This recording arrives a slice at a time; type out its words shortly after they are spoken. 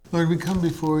Lord, we come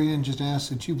before you and just ask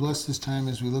that you bless this time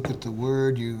as we look at the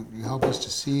Word. You help us to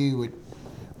see what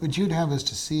you'd have us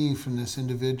to see from this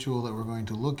individual that we're going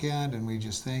to look at, and we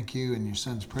just thank you in your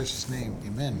Son's precious name.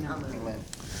 Amen. Amen.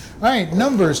 All right,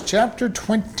 Numbers chapter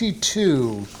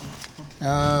 22.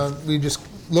 We just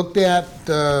looked at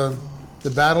the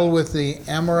battle with the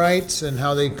Amorites and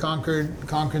how they conquered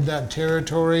that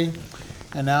territory,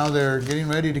 and now they're getting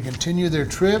ready to continue their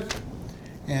trip.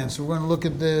 And so we're going to look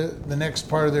at the next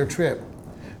part of their trip.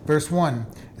 Verse 1.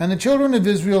 And the children of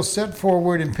Israel set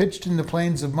forward and pitched in the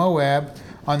plains of Moab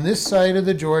on this side of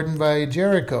the Jordan by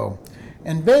Jericho.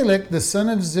 And Balak the son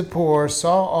of Zippor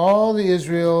saw all the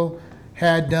Israel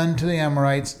had done to the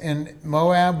Amorites, and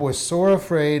Moab was sore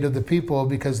afraid of the people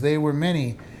because they were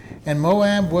many. And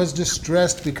Moab was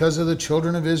distressed because of the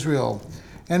children of Israel.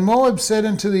 And Moab said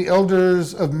unto the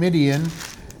elders of Midian,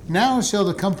 Now shall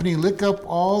the company lick up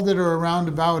all that are around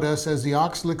about us, as the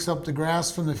ox licks up the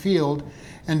grass from the field.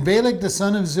 And Balak the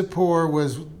son of Zippor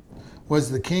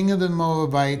was the king of the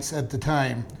Moabites at the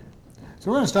time. So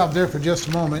we're going to stop there for just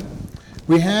a moment.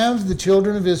 We have the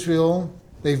children of Israel.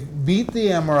 They've beat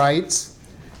the Amorites,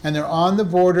 and they're on the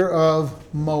border of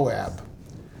Moab.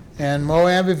 And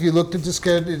Moab, if you looked at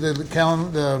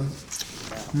the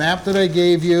map that I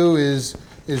gave you, is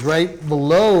right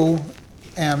below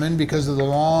Ammon because of the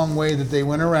long way that they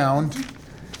went around.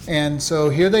 And so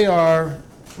here they are,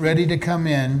 ready to come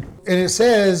in. And it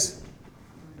says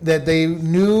that they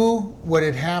knew what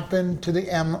had happened to the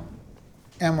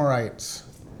Amorites.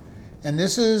 And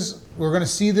we're going to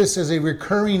see this as a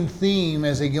recurring theme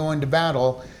as they go into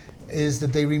battle, is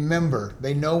that they remember.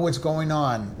 They know what's going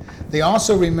on. They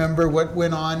also remember what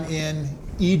went on in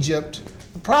Egypt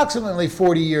approximately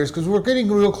 40 years, because we're getting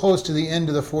real close to the end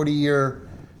of the 40-year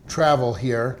travel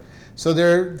here.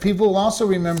 So people also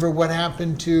remember what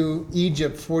happened to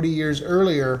Egypt 40 years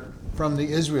earlier from the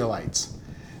Israelites.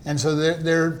 And so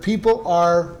their people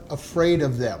are afraid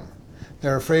of them.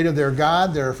 They're afraid of their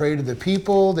God. They're afraid of the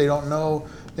people. They don't know.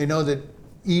 They know that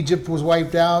Egypt was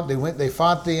wiped out. They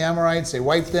fought the Amorites. They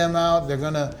wiped them out.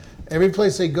 Every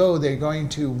place they go, they're going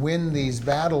to win these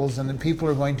battles, and the people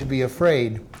are going to be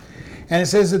afraid. And it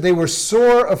says that they were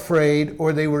sore afraid,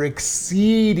 or they were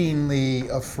exceedingly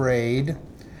afraid,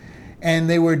 and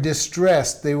they were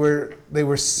distressed. They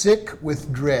were sick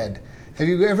with dread. Have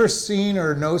you ever seen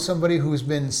or know somebody who's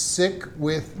been sick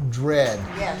with dread?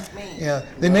 Yes, me. Yeah,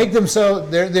 they make themselves.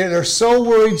 They're so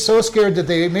worried, so scared that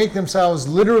they make themselves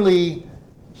literally,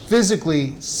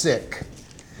 physically sick.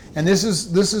 And this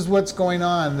is what's going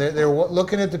on. They're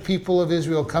looking at the people of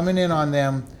Israel coming in on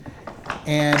them,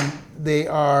 and they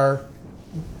are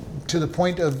to the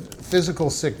point of physical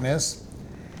sickness.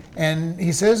 And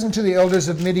he says unto the elders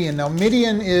of Midian. Now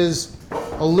Midian is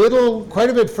quite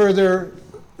a bit further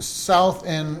south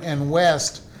and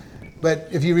west. But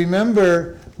if you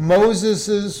remember,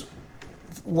 Moses'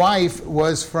 wife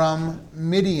was from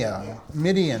Midian.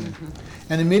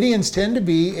 And the Midians tend to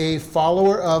be a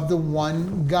follower of the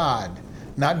one God.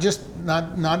 Not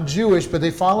Jewish, but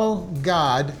they follow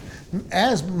God,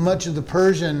 as much of the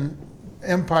Persian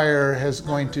Empire is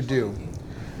going to do.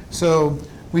 So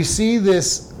we see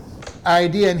this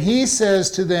idea, and he says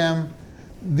to them,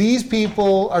 these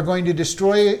people are going to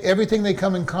destroy everything they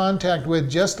come in contact with,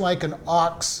 just like an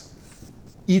ox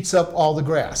eats up all the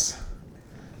grass.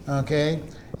 Okay?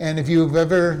 And if you've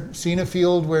ever seen a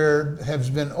field where it has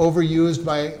been overused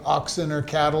by oxen or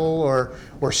cattle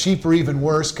or sheep, or even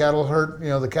worse, the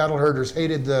cattle herders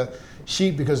hated the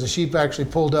sheep because the sheep actually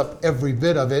pulled up every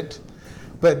bit of it.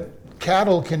 But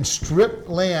cattle can strip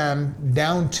land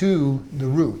down to the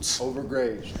roots.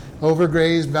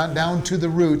 Overgrazed, down to the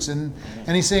roots. And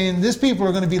he's saying these people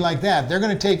are going to be like that. They're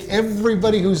going to take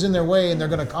everybody who's in their way, and they're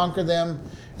going to conquer them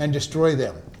and destroy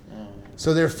them.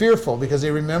 So they're fearful because they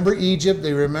remember Egypt,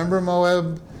 they remember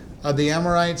Moab, the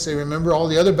Amorites, they remember all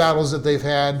the other battles that they've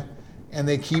had, and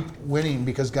they keep winning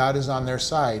because God is on their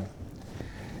side.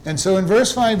 And so in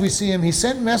verse 5 we see him, he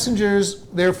sent messengers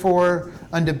therefore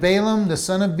unto Balaam the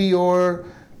son of Beor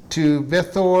to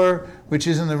Bethor, which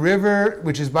is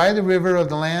by the river of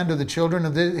the land of the children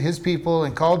of his people,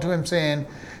 and called to him, saying,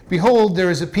 Behold, there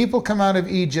is a people come out of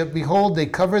Egypt. Behold, they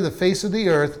cover the face of the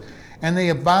earth, and they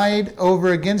abide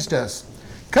over against us.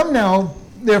 Come now,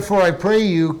 therefore, I pray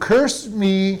you, curse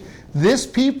me this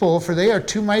people, for they are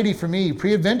too mighty for me.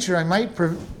 Peradventure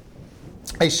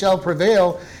I shall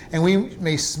prevail, and we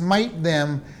may smite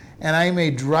them, and I may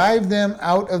drive them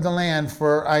out of the land.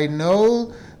 For I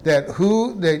know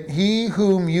that he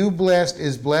whom you blessed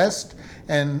is blessed,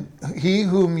 and he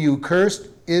whom you cursed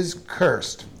is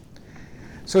cursed.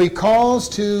 So he calls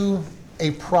to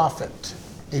a prophet,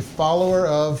 a follower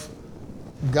of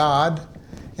God.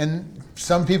 And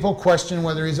some people question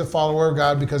whether he's a follower of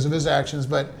God because of his actions,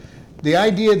 but the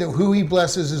idea that who he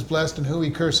blesses is blessed and who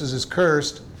he curses is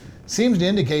cursed seems to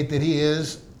indicate that he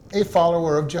is a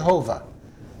follower of Jehovah,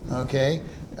 okay?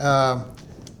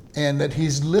 And that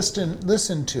he's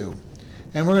listened to.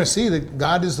 And we're going to see that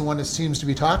God is the one that seems to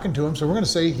be talking to him, so we're going to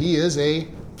say he is a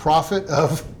prophet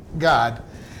of God.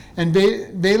 And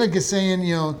Balak is saying,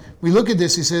 we look at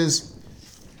this, he says,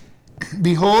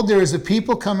 behold, there is a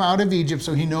people come out of Egypt,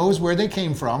 so he knows where they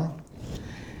came from.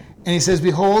 And he says,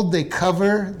 behold, they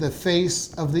cover the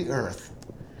face of the earth.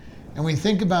 And we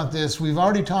think about this, we've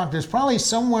already talked, there's probably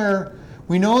somewhere,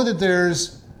 we know that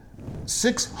there's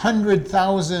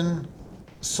 600,000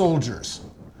 soldiers.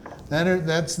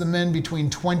 That's the men between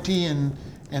 20 and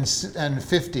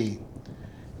 50.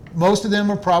 Most of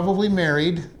them are probably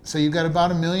married, so you've got about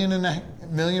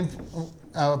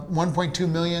 1.2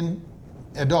 million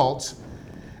adults,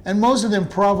 and most of them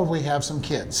probably have some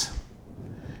kids.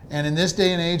 And in this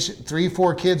day and age,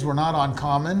 3-4 kids were not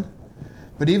uncommon.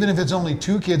 But even if it's only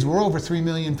 2 kids, we're over 3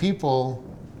 million people,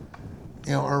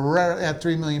 or we're at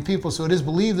 3 million people. So it is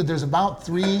believed that there's about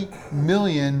 3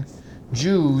 million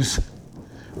Jews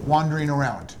wandering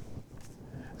around.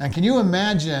 And can you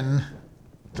imagine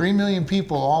 3 million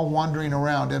people all wandering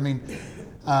around? I mean,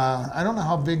 I don't know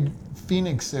how big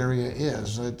Phoenix area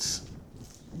is. It's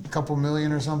a couple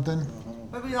million or something.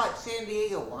 Maybe like San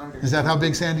Diego wanders. Is that how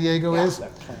big San Diego is?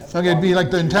 Okay, it'd be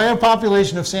like the entire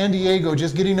population of San Diego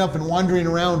just getting up and wandering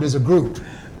around as a group.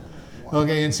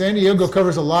 Okay, and San Diego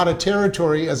covers a lot of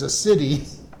territory as a city.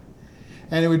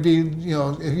 And it would be,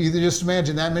 if you just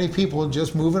imagine that many people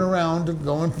just moving around,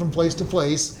 going from place to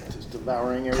place. Just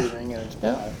devouring everything, and it's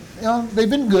bad. They've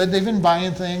been good. They've been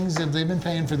buying things. They've been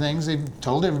paying for things. They've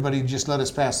told everybody, just let us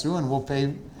pass through and we'll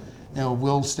pay,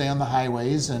 we'll stay on the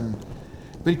highways.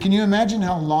 But can you imagine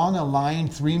how long a line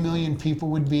 3 million people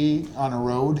would be on a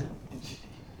road?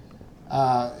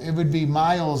 It would be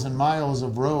miles and miles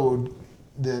of road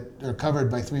that are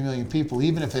covered by 3 million people,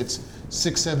 even if it's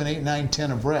 6, 7, 8, 9,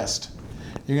 10 abreast.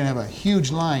 You're going to have a huge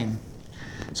line.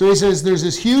 So he says, there's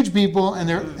this huge people, and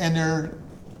they're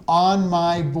on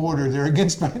my border. They're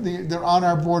they're on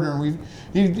our border. And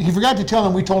he forgot to tell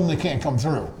them, we told them they can't come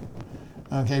through.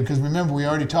 Okay, because remember, we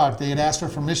already talked. They had asked for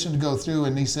permission to go through,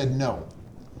 and he said no.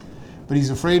 But he's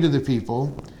afraid of the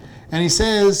people. And he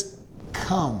says,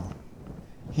 come.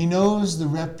 He knows the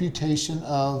reputation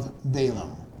of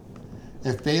Balaam.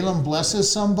 If Balaam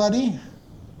blesses somebody,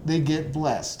 they get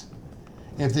blessed.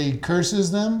 If he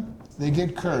curses them, they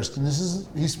get cursed. And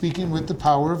he's speaking with the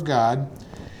power of God.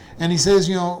 And he says,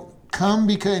 come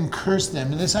and curse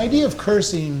them. And this idea of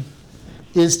cursing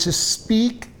is to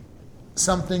speak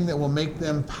something that will make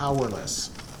them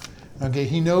powerless. Okay,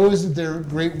 he knows that they're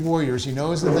great warriors. He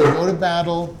knows that they go to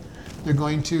battle, they're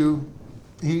going to,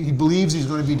 he believes he's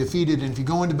going to be defeated. And if you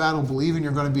go into battle believing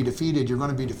you're going to be defeated, you're going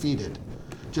to be defeated.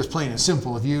 Just plain and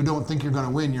simple. If you don't think you're going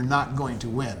to win, you're not going to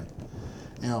win.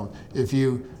 If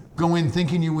you go in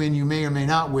thinking you win, you may or may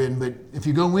not win. But if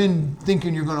you go in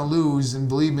thinking you're going to lose, and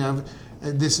believe me,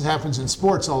 this happens in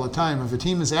sports all the time. If a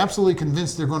team is absolutely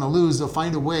convinced they're going to lose, they'll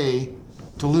find a way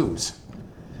to lose.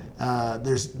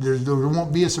 There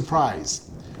won't be a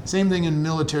surprise. Same thing in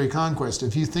military conquest.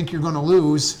 If you think you're going to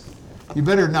lose, you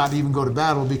better not even go to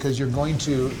battle, because you're going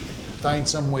to find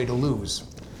some way to lose.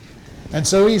 And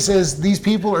so he says, these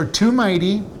people are too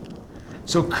mighty,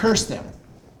 so curse them.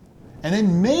 And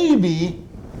then maybe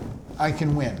I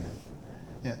can win.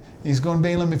 Yeah. He's going,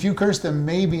 Balaam, if you curse them,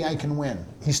 maybe I can win.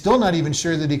 He's still not even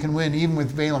sure that he can win, even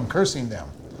with Balaam cursing them.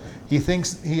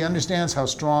 He understands how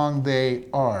strong they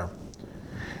are.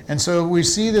 And so we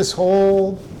see this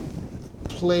whole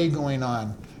play going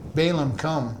on. Balaam,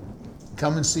 come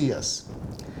and see us.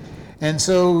 And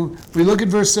so we look at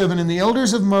verse 7, and the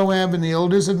elders of Moab and the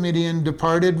elders of Midian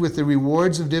departed with the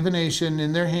rewards of divination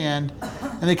in their hand,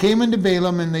 and they came unto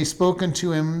Balaam, and they spoke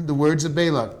unto him the words of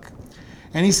Balak.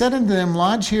 And he said unto them,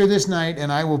 lodge here this night,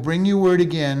 and I will bring you word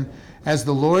again, as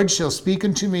the Lord shall speak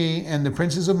unto me. And the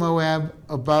princes of Moab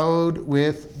abode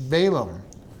with Balaam.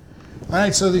 All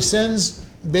right, so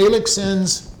Balak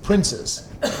sends princes.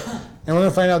 And we're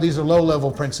going to find out these are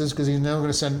low-level princes, because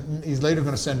he's later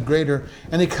going to send greater.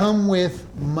 And they come with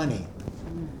money.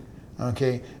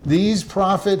 Okay, these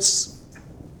prophets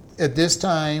at this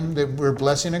time that were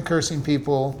blessing and cursing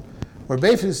people were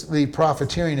basically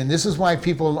profiteering. And this is why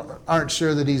people aren't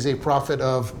sure that he's a prophet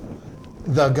of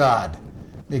the God.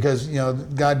 Because,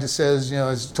 God just says,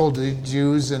 has told the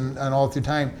Jews and all through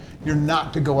time, you're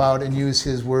not to go out and use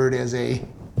his word as a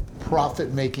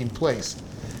profit-making place.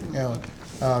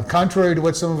 Contrary to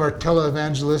what some of our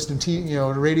televangelists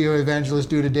and radio evangelists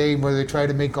do today, where they try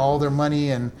to make all their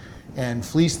money and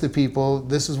fleece the people,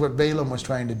 this is what Balaam was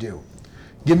trying to do.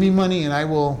 Give me money and I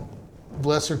will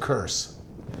bless or curse.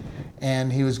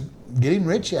 And he was getting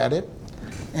rich at it.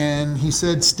 And he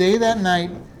said, stay that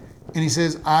night. And he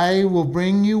says, I will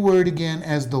bring you word again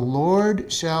as the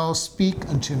Lord shall speak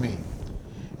unto me.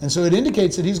 And so it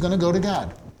indicates that he's going to go to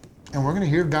God. And we're going to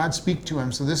hear God speak to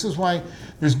him. So this is why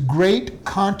there's great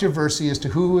controversy as to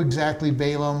who exactly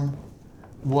Balaam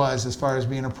was as far as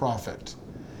being a prophet.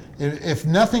 If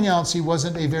nothing else, he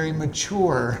wasn't a very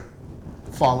mature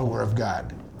follower of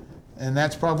God. And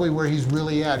that's probably where he's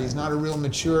really at. He's not a real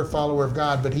mature follower of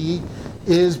God, but he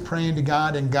is praying to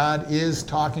God, and God is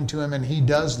talking to him, and he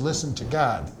does listen to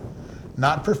God.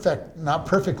 Not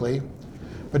perfectly,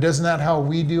 but isn't that how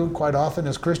we do quite often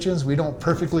as Christians? We don't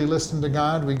perfectly listen to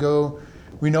God.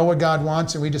 We know what God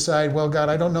wants, and we decide, well, God,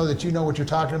 I don't know that you know what you're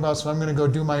talking about, so I'm going to go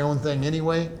do my own thing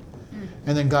anyway.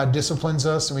 And then God disciplines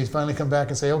us, and we finally come back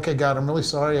and say, okay, God, I'm really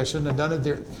sorry. I shouldn't have done it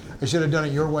there. I should have done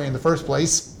it your way in the first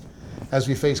place, as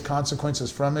we face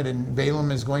consequences from it. And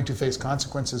Balaam is going to face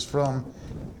consequences from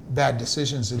bad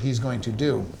decisions that he's going to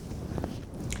do.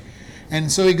 And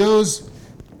so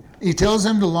he tells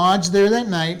him to lodge there that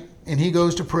night, and he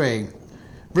goes to pray.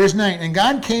 Verse 9, and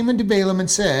God came unto Balaam and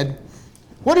said,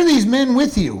 what are these men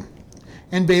with you?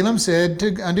 And Balaam said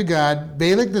unto God,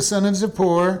 Balak the son of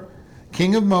Zippor,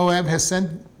 king of Moab, has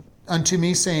sent unto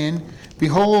me, saying,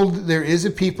 behold, there is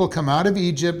a people come out of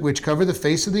Egypt, which cover the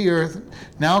face of the earth.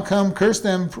 Now come, curse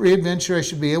them, peradventure I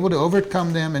should be able to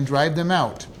overcome them and drive them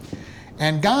out.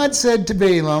 And God said to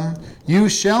Balaam, you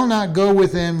shall not go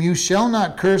with them, you shall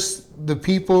not curse the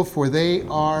people, for they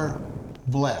are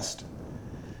blessed.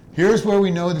 Here's where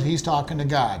we know that he's talking to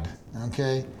God,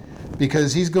 okay?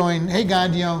 Because he's going, hey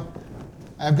God,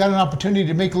 I've got an opportunity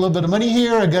to make a little bit of money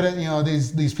here. I got to,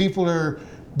 these people are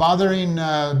bothering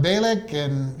Balak,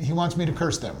 and he wants me to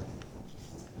curse them.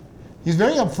 He's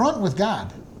very upfront with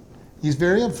God. He's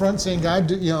very upfront, saying, God,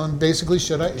 and basically,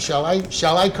 shall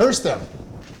I curse them?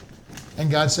 And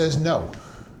God says no.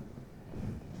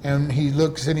 And he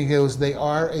looks and he goes, they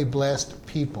are a blessed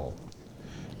people.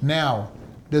 Now,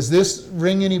 does this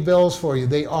ring any bells for you?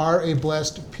 They are a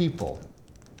blessed people.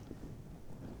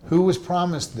 Who was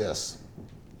promised this?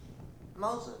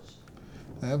 Moses.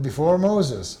 Before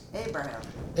Moses.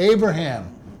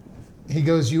 Abraham. He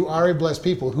goes, you are a blessed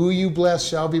people. Who you bless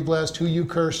shall be blessed. Who you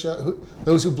curse,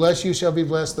 those who bless you shall be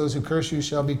blessed. Those who curse you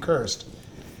shall be cursed.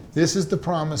 This is the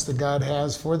promise that God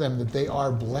has for them, that they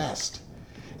are blessed.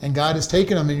 And God has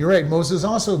taken them. And you're right, Moses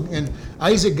also, and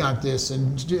Isaac got this,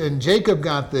 and Jacob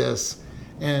got this.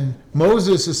 And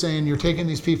Moses is saying, you're taking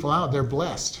these people out. They're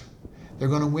blessed. They're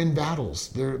going to win battles.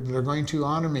 They're going to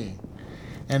honor me.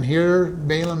 And here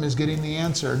Balaam is getting the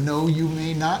answer. No, you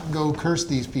may not go curse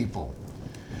these people.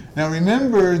 Now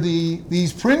remember,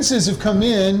 these princes have come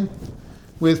in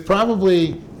with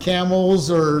probably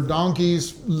camels or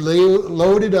donkeys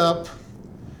loaded up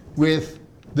with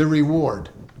the reward.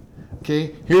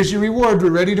 Okay, here's your reward. We're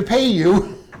ready to pay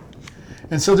you.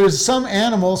 And so there's some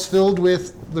animals filled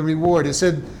with the reward. It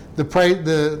said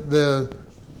the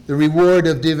reward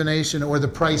of divination, or the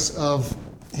price of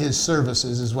his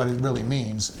services, is what it really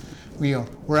means.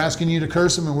 We're asking you to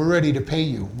curse them, and we're ready to pay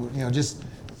you. Just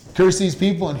curse these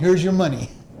people, and here's your money.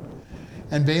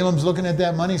 And Balaam's looking at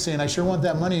that money, saying, I sure want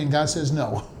that money, and God says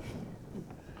no.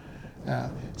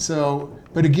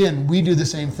 But again, we do the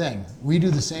same thing. We do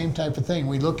the same type of thing.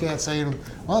 We look at saying,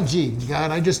 well, gee, God,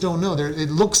 I just don't know. It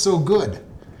looks so good.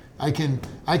 I can.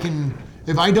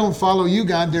 If I don't follow you,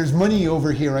 God, there's money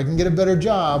over here. I can get a better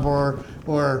job,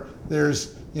 or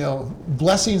there's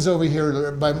blessings over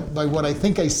here by what I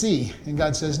think I see. And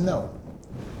God says no.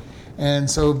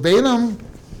 And so Balaam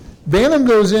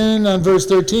goes in on verse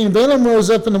 13. Balaam rose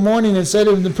up in the morning and said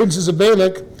to the princes of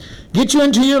Balak, get you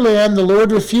into your land. The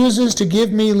Lord refuses to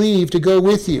give me leave to go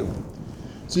with you.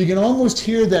 So you can almost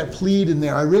hear that plead in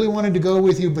there. I really wanted to go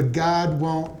with you, but God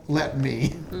won't let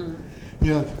me.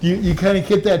 You kind of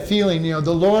get that feeling,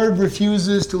 the Lord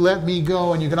refuses to let me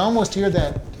go. And you can almost hear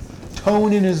that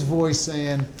tone in his voice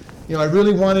saying, I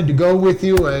really wanted to go with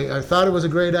you. I thought it was a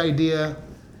great idea,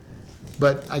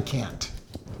 but I can't.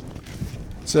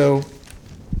 So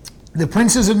the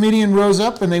princes of Midian rose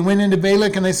up, and they went into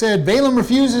Balak, and they said, Balaam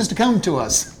refuses to come to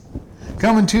us,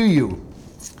 coming to you.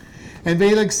 And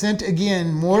Balak sent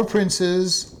again more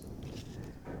princes,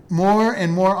 more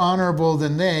and more honorable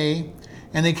than they,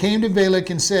 and they came to Balak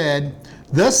and said,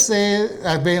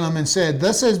 Balaam and said,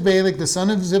 thus says Balak the son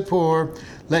of Zippor,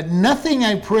 let nothing,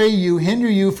 I pray you, hinder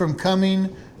you from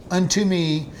coming unto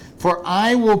me, For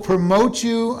I will promote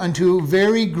you unto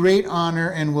very great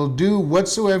honor, and will do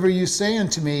whatsoever you say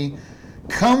unto me.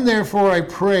 Come therefore, I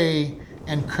pray,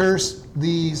 and curse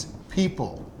these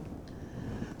people.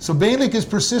 So Balak is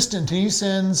persistent. He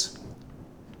sends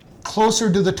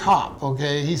closer to the top,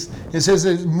 okay? It says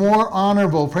it's more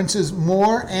honorable. Princes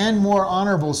more and more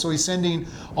honorable. So he's sending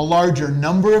a larger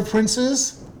number of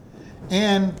princes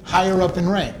and higher up in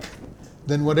rank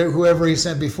than whoever he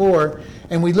sent before.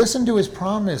 And we listen to his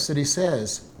promise that he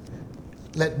says,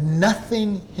 let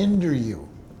nothing hinder you.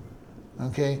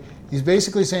 Okay? He's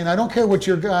basically saying, I don't care what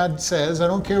your God says. I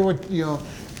don't care what,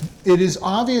 It is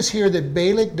obvious here that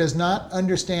Balak does not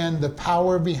understand the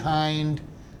power behind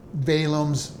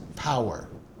Balaam's power.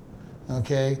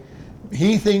 Okay?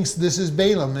 He thinks this is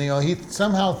Balaam. He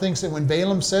somehow thinks that when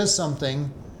Balaam says something,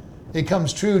 it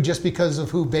comes true just because of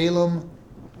who Balaam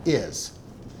is.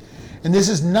 And this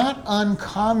is not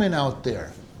uncommon out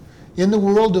there. In the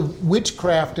world of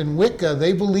witchcraft and Wicca,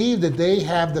 they believe that they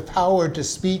have the power to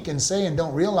speak and say and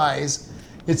don't realize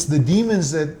it's the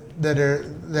demons that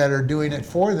are doing it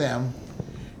for them.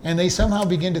 And they somehow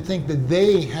begin to think that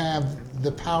they have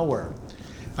the power.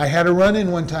 I had a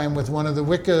run-in one time with one of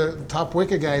the top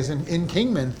Wicca guys in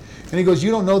Kingman, and he goes,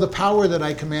 you don't know the power that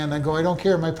I command. I go, I don't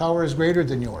care. My power is greater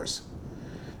than yours.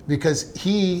 Because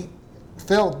he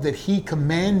felt that he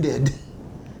commanded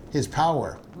his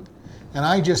power. And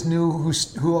I just knew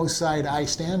whose side I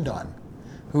stand on,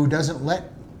 who doesn't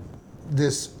let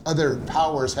this other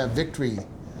powers have victory.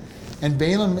 And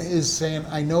Balaam is saying,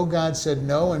 I know God said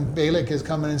no, and Balak is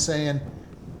coming and saying,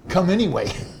 come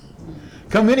anyway.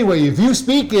 Come anyway. If you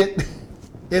speak it,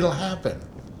 it'll happen.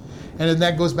 And then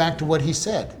that goes back to what he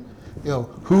said.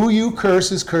 Who you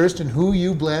curse is cursed, and who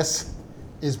you bless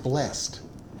is blessed.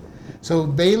 So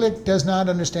Balak does not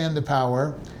understand the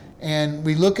power. And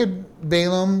we look at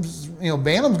Balaam's,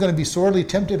 Balaam's going to be sorely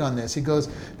tempted on this. He goes,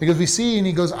 because we see, and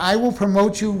he goes, I will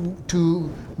promote you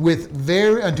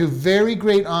unto very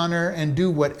great honor, and do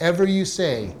whatever you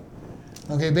say.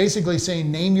 Okay, basically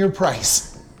saying, name your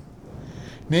price.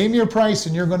 Name your price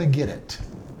and you're going to get it.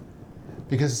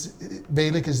 Because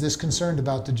Balak is this concerned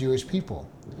about the Jewish people.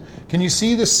 Can you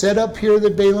see the setup here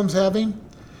that Balaam's having?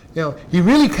 He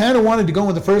really kind of wanted to go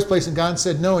in the first place, and God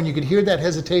said no, and you could hear that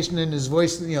hesitation in his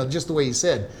voice, just the way he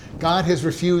said, God has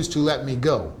refused to let me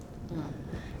go.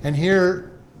 And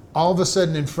here, all of a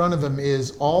sudden in front of him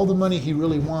is all the money he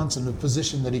really wants and the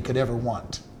position that he could ever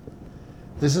want.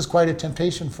 This is quite a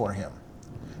temptation for him.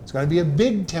 It's going to be a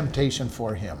big temptation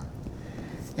for him.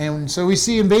 And so we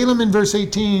see in Balaam in verse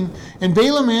 18, and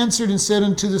Balaam answered and said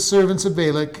unto the servants of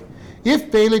Balak,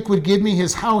 if Balak would give me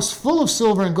his house full of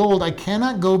silver and gold, I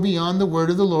cannot go beyond the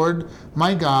word of the Lord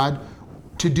my God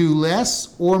to do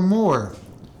less or more.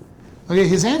 Okay,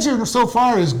 his answer so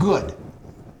far is good.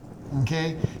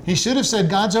 Okay, he should have said,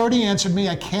 God's already answered me.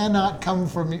 I cannot come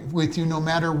with you no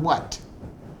matter what.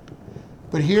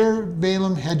 But here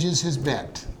Balaam hedges his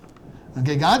bet.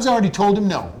 Okay, God's already told him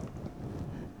no.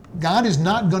 God is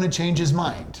not going to change his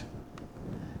mind.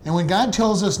 And when God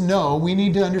tells us no, we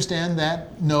need to understand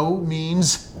that no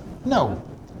means no.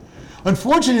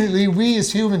 Unfortunately, we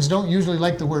as humans don't usually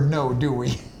like the word no, do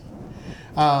we?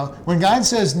 When God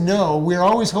says no, we're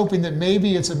always hoping that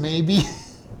maybe it's a maybe.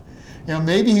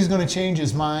 Maybe he's going to change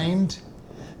his mind,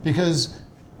 because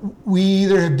we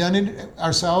either have done it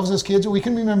ourselves as kids, or we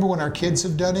can remember when our kids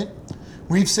have done it.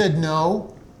 We've said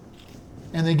no,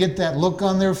 and they get that look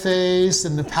on their face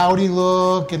and the pouty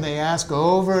look, and they ask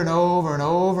over and over and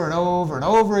over and over and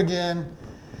over again,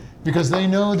 because they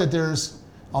know that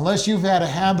unless you've had a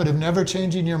habit of never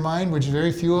changing your mind, which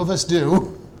very few of us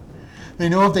do, they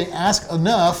know if they ask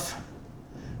enough,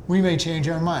 we may change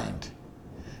our mind.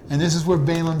 And this is where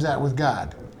Balaam's at with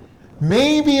God.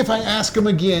 Maybe if I ask him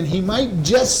again, he might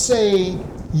just say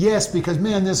yes, because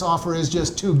man, this offer is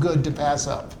just too good to pass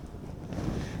up.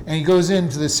 And he goes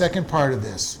into the second part of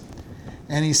this.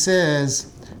 And he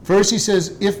says, first he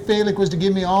says, if Balak was to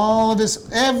give me all of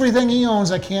everything he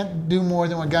owns, I can't do more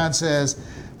than what God says.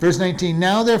 Verse 19,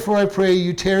 now therefore I pray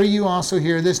you, tarry you also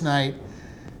here this night,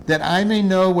 that I may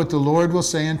know what the Lord will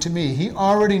say unto me. He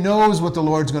already knows what the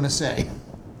Lord's going to say.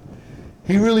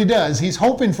 He really does. He's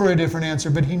hoping for a different answer,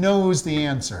 but he knows the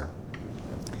answer.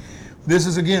 This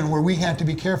is, again, where we have to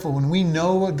be careful. When we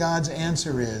know what God's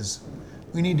answer is,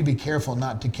 we need to be careful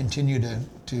not to continue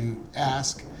to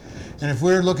ask. And if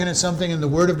we're looking at something and the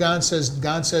Word of God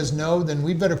says no, then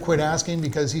we better quit asking,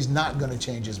 because he's not going to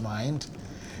change his mind.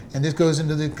 And this goes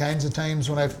into the kinds of times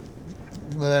when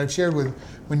I've shared with,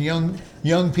 when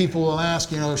young people will ask,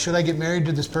 should I get married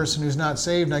to this person who's not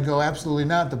saved? And I go, absolutely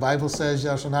not. The Bible says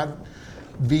thou shalt not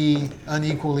be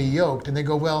unequally yoked. And they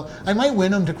go, well, I might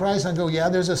win them to Christ. And I go, yeah,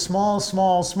 there's a small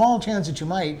chance that you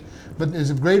might, but there's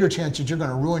a greater chance that you're going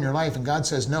to ruin your life. And God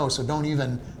says no, so don't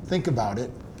even think about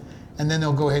it. And then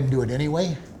they'll go ahead and do it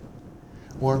anyway,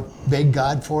 or beg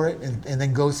God for it, and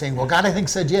then go saying, well, God, I think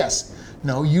said yes.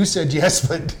 No, you said yes,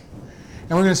 but...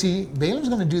 And we're going to see Balaam's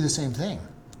going to do the same thing.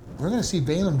 We're going to see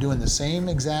Balaam doing the same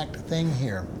exact thing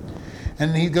here.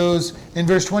 And he goes in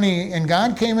verse 20, and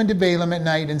God came unto Balaam at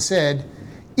night and said,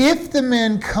 if the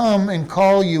men come and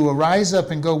call you, arise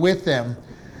up and go with them.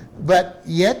 But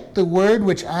yet the word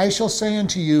which I shall say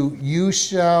unto you,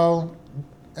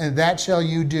 that shall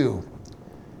you do.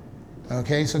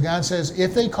 Okay, so God says,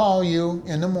 if they call you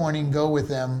in the morning, go with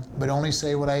them, but only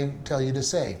say what I tell you to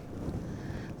say.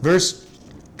 Verse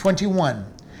 21,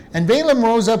 and Balaam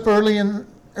rose up early in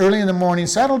the morning,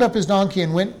 saddled up his donkey,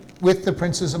 and went with the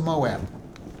princes of Moab.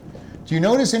 Do you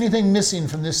notice anything missing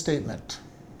from this statement?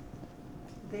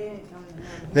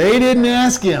 They didn't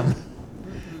ask him.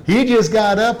 He just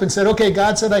got up and said, okay,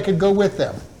 God said I could go with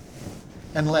them,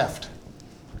 and left.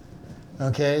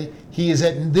 Okay? He is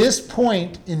at this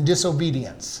point in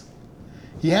disobedience.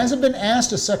 He hasn't been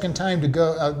asked a second time to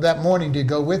go that morning to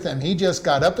go with them. He just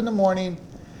got up in the morning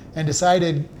and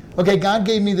decided, okay, God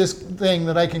gave me this thing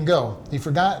that I can go. He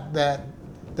forgot that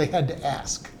they had to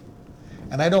ask.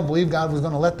 And I don't believe God was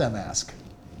going to let them ask.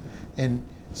 And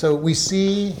so we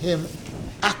see him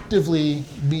actively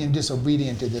being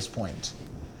disobedient at this point.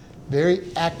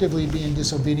 Very actively being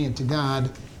disobedient to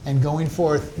God and going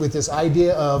forth with this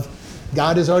idea of,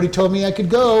 God has already told me I could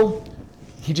go.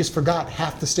 He just forgot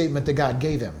half the statement that God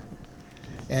gave him.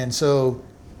 And so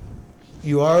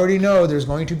you already know there's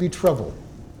going to be trouble.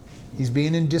 He's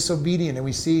being disobedient, and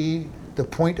we see the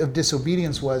point of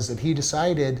disobedience was that he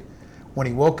decided when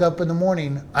he woke up in the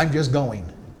morning, I'm just going.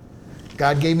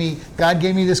 God gave me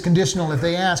this conditional. If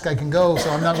they ask, I can go, so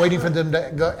I'm not waiting for them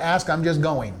to ask, I'm just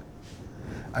going.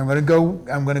 I'm going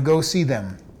to go see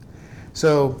them.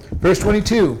 So, verse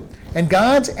 22, and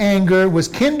God's anger was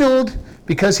kindled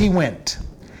because he went.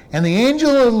 And the angel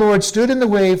of the Lord stood in the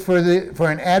way for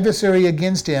an adversary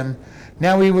against him.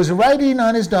 Now he was riding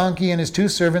on his donkey, and his two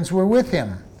servants were with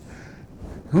him.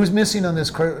 Who's missing on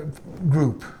this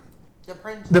group?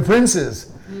 The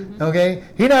princes. Mm-hmm. Okay?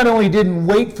 He not only didn't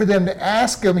wait for them to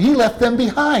ask him, he left them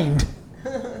behind.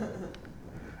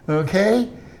 Okay?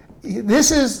 This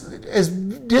is as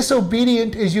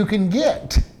disobedient as you can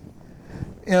get.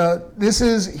 This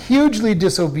is hugely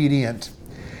disobedient.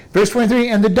 Verse 23,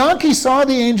 and the donkey saw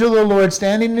the angel of the Lord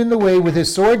standing in the way with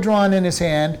his sword drawn in his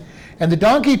hand, and the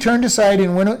donkey turned aside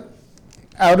and went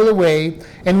out of the way,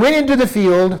 and went into the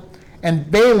field, and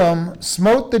Balaam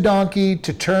smote the donkey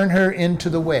to turn her into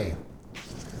the way.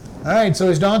 All right, so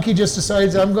his donkey just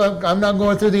decides, I'm not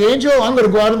going through the angel, I'm going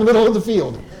to go out in the middle of the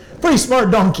field. Pretty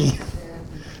smart donkey.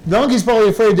 The donkey's probably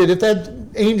afraid that if that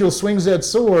angel swings that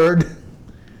sword,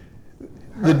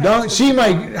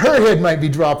 her head might be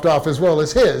dropped off as well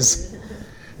as his.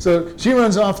 So she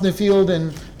runs off in the field,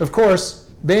 and of course,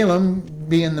 Balaam,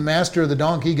 being the master of the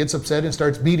donkey, gets upset and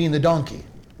starts beating the donkey.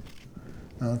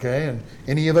 Okay, and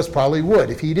any of us probably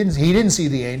would. If he didn't see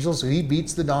the angel, so he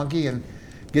beats the donkey and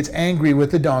gets angry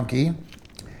with the donkey.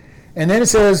 And then it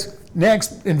says,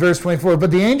 next in verse 24,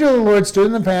 but the angel of the Lord stood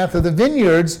in the path of the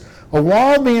vineyards, a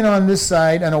wall being on this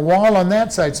side and a wall on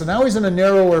that side. So now he's in a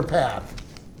narrower path.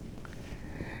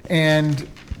 And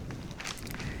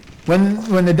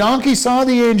when the donkey saw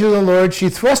the angel of the Lord, she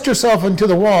thrust herself into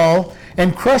the wall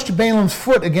and crushed Balaam's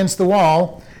foot against the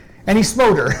wall, and he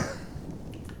smote her.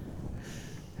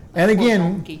 And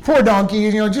again, poor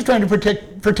donkey, just trying to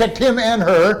protect him and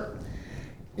her,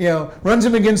 runs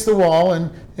him against the wall,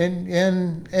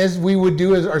 and as we would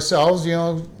do as ourselves,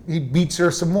 he beats her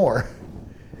some more.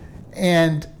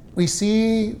 And we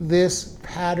see this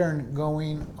pattern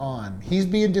going on. He's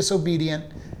being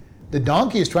disobedient. The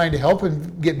donkey is trying to help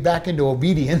him get back into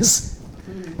obedience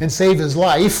and save his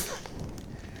life.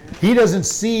 He doesn't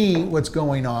see what's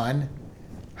going on.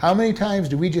 How many times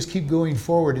do we just keep going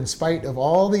forward in spite of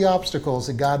all the obstacles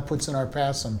that God puts in our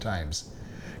path sometimes?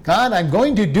 God, I'm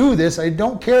going to do this. I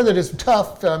don't care that it's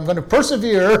tough. I'm going to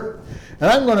persevere, and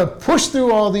I'm going to push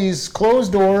through all these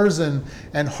closed doors and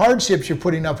hardships you're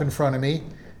putting up in front of me,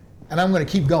 and I'm going to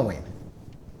keep going.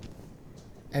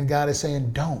 And God is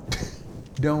saying, don't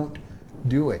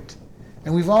do it.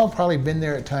 And we've all probably been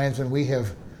there at times when we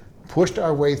have pushed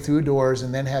our way through doors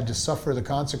and then had to suffer the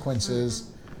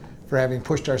consequences for having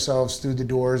pushed ourselves through the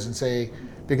doors and say,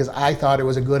 because I thought it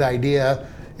was a good idea,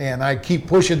 and I keep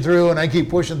pushing through, and I keep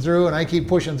pushing through, and I keep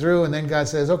pushing through, and then God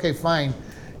says, okay, fine,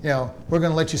 we're going to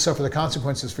let you suffer the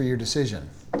consequences for your decision.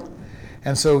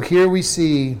 And so here we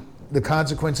see the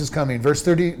consequences coming. Verse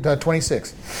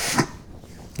 26.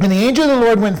 And the angel of the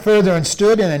Lord went further and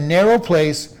stood in a narrow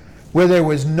place where there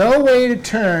was no way to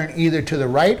turn either to the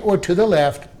right or to the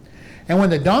left. And when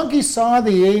the donkey saw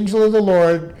the angel of the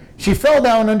Lord, she fell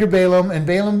down under Balaam, and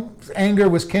Balaam's anger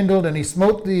was kindled, and he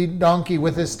smote the donkey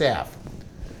with his staff.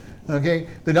 Okay,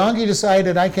 the donkey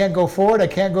decided, I can't go forward, I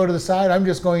can't go to the side, I'm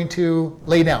just going to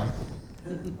lay down.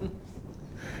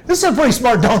 This is a pretty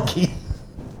smart donkey.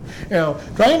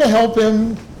 Trying to help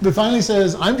him, but finally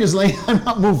says, I'm just laying, I'm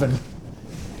not moving.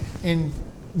 And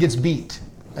gets beat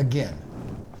again.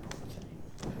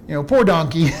 Poor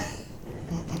donkey.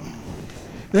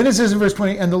 Then it says in verse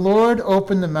 20, and the Lord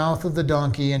opened the mouth of the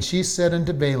donkey, and she said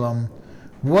unto Balaam,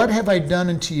 what have I done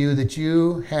unto you that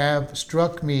you have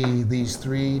struck me these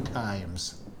 3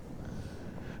 times?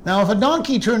 Now, if a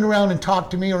donkey turned around and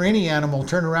talked to me, or any animal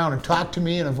turned around and talked to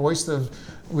me in a voice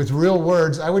with real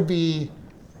words, I would be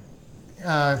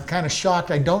kind of shocked.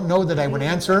 I don't know that I would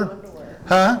answer.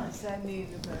 Huh?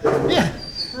 Yeah.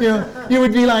 You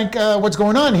would be like, what's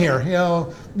going on here?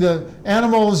 The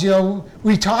animals,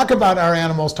 we talk about our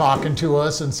animals talking to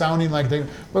us and sounding like they,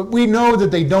 but we know that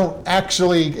they don't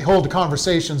actually hold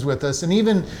conversations with us. And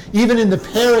even in the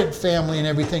parrot family and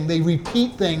everything, they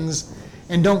repeat things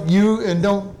and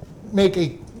don't make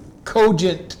a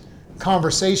cogent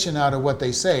conversation out of what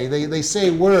they say. They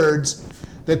say words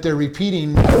that they're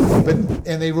repeating,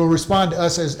 and they will respond to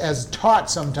us as taught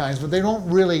sometimes, but they don't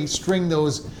really string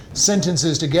those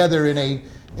sentences together in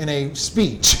a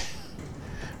speech.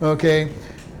 Okay?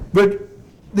 But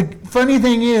the funny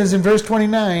thing is, in verse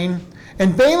 29,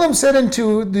 and Balaam said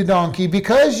unto the donkey,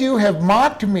 because you have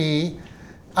mocked me,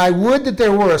 I would that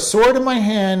there were a sword in my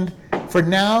hand, for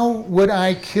now would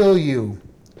I kill you.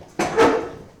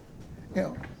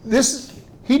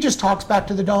 He just talks back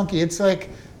to the donkey. It's like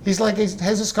he has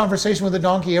this conversation with the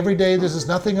donkey every day. This is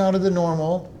nothing out of the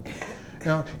normal.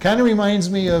 Kind of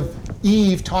reminds me of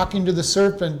Eve talking to the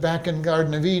serpent back in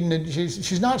Garden of Eden. And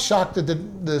she's not shocked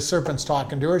that the serpent's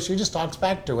talking to her. She just talks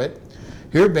back to it.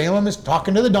 Here, Balaam is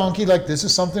talking to the donkey like this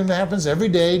is something that happens every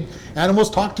day.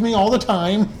 Animals talk to me all the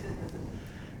time.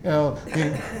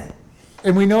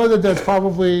 And we know that that's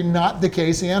probably not the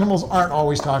case. The animals aren't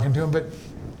always talking to him, but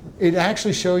it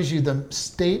actually shows you the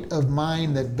state of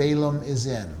mind that Balaam is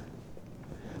in.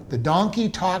 The donkey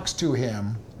talks to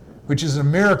him, which is a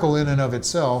miracle in and of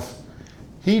itself.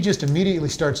 He just immediately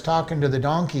starts talking to the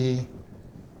donkey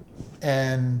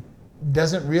and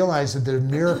doesn't realize that the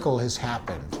miracle has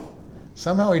happened.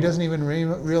 Somehow he doesn't even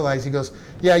realize. He goes,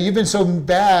 yeah, you've been so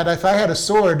bad. If I had a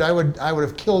sword, I would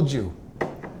have killed you.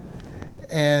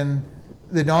 And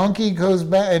the donkey goes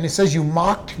back and it says, you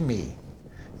mocked me.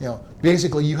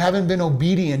 Basically, you haven't been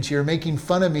obedient. You're making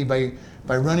fun of me by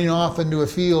running off into a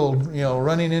field,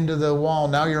 running into the wall.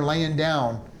 Now you're laying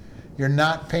down. You're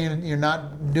not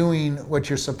doing what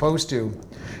you're supposed to.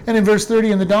 And in verse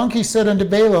 30, and the donkey said unto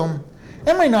Balaam,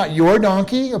 am I not your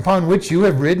donkey, upon which you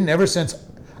have ridden ever since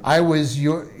I was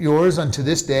yours unto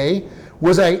this day?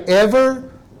 Was I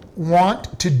ever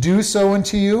wont to do so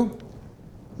unto you?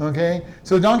 Okay,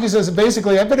 so the donkey says,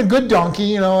 basically, I've been a good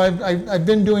donkey. I've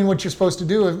been doing what you're supposed to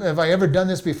do. Have I ever done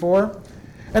this before?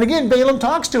 And again, Balaam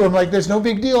talks to him like there's no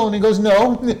big deal, and he goes,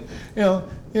 no,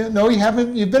 no, you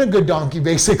haven't. You've been a good donkey,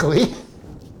 basically.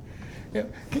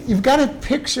 You've got to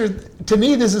picture. To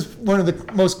me, this is one of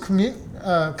the most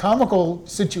comical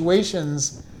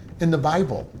situations in the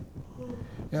Bible.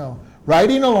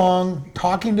 Riding along,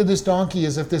 talking to this donkey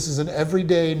as if this is an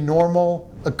everyday,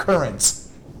 normal occurrence.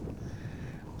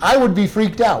 I would be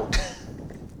freaked out.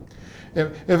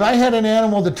 If I had an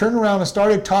animal that turned around and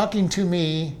started talking to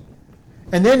me,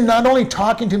 and then not only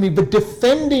talking to me, but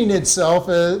defending itself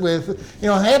with,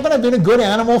 haven't I been a good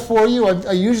animal for you?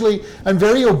 I'm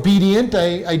very obedient.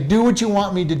 I do what you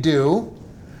want me to do.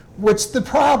 What's the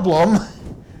problem?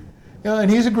 And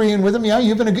he's agreeing with him. Yeah,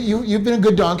 you've been a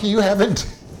good donkey. You haven't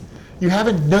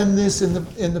done this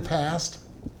in the past.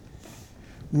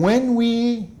 When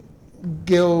we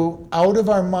go out of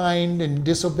our mind and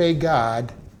disobey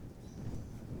God,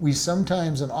 we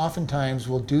sometimes and oftentimes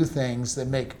will do things that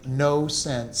make no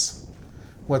sense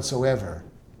whatsoever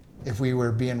if we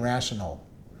were being rational.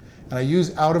 And I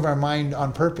use out of our mind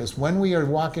on purpose. When we are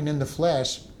walking in the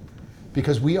flesh,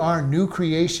 because we are new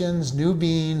creations, new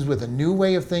beings with a new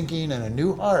way of thinking and a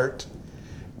new heart,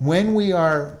 when we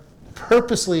are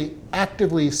purposely,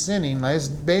 actively sinning, as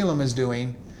Balaam is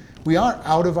doing, we are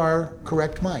out of our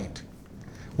correct mind.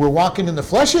 We're walking in the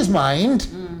flesh's mind,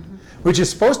 which is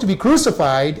supposed to be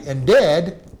crucified and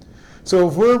dead. So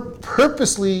if we're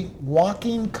purposely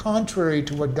walking contrary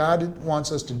to what God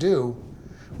wants us to do,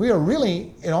 we are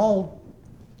really, in all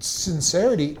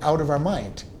sincerity out of our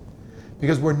mind.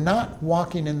 Because we're not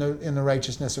walking in the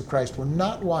righteousness of Christ. We're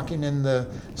not walking in the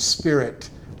Spirit.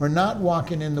 We're not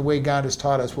walking in the way God has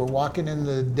taught us. We're walking in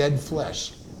the dead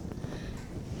flesh.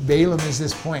 Balaam is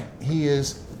this point. He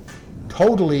is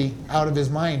totally out of his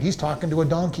mind. He's talking to a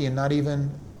donkey and not even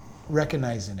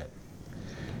recognizing it.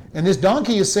 And this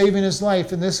donkey is saving his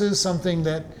life, and this is something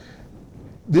that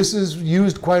this is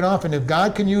used quite often. If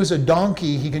God can use a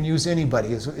donkey, he can use anybody,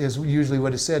 is usually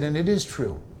what is said, and it is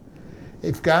true.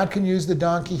 If God can use the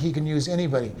donkey, he can use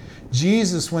anybody.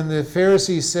 Jesus, when the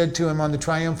Pharisees said to him on the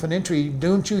triumphant entry,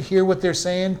 "Don't you hear what they're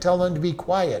saying? Tell them to be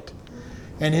quiet."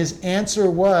 And his answer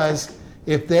was,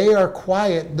 if they are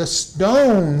quiet, the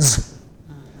stones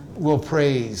will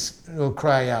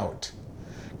cry out.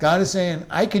 God is saying,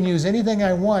 I can use anything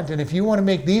I want, and if you want to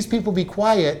make these people be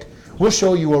quiet, we'll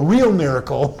show you a real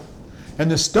miracle,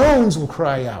 and the stones will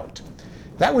cry out.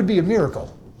 That would be a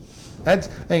miracle.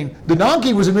 The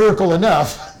donkey was a miracle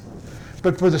enough,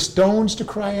 but for the stones to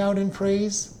cry out in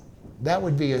praise, that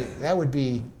would be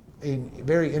a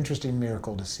very interesting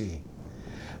miracle to see.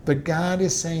 But God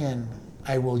is saying,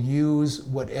 I will use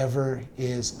whatever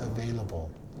is available.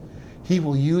 He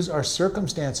will use our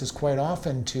circumstances quite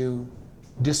often to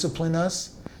discipline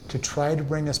us, to try to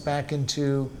bring us back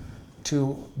into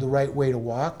the right way to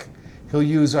walk. He'll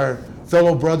use our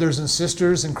fellow brothers and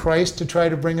sisters in Christ to try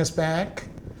to bring us back.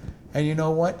 And you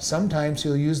know what? Sometimes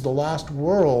he'll use the lost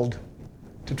world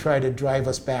to try to drive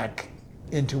us back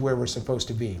into where we're supposed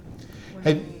to be.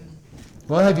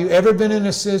 Have you ever been in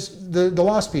the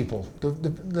lost people,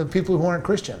 the people who aren't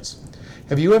Christians?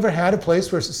 Have you ever had a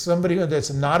place where somebody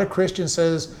that's not a Christian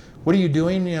says, what are you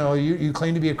doing? You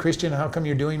claim to be a Christian, how come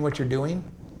you're doing what you're doing?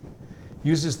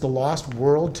 Uses the lost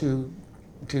world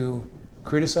to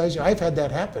criticize you. I've had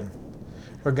that happen,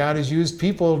 where God has used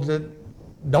people that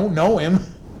don't know him,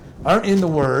 aren't in the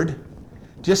Word,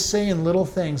 just saying little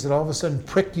things that all of a sudden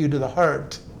prick you to the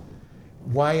heart.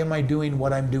 Why am I doing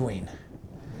what I'm doing?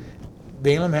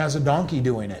 Balaam has a donkey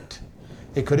doing it.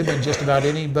 It could have been just about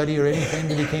anybody or anything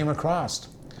that he came across.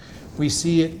 We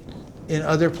see it in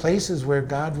other places where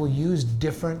God will use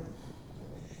different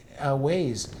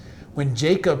ways. When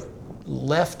Jacob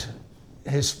left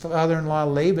his father-in-law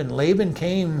Laban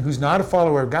came, who's not a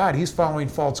follower of God, he's following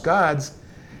false gods,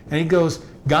 and he goes,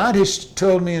 God has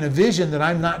told me in a vision that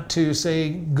I'm not to say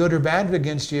good or bad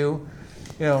against you,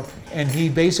 and he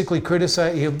basically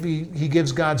criticizes, he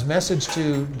gives God's message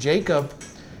to Jacob,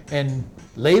 and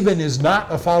Laban is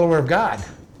not a follower of God.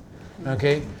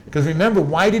 Okay? Because remember,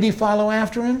 why did he follow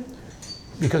after him?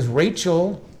 Because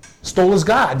Rachel stole his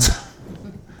gods,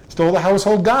 stole the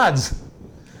household gods.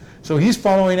 So he's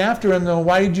following after him, though.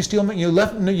 Why did you steal my? You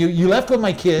left with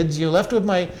my kids, you left with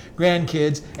my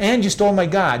grandkids, and you stole my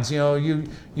gods.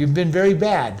 You've been very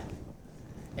bad.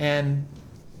 And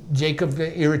Jacob,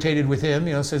 irritated with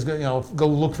him, says, go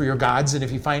look for your gods, and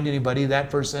if you find anybody,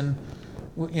 that person,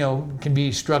 can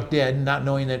be struck dead, not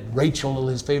knowing that Rachel,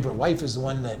 his favorite wife, is the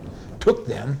one that took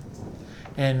them.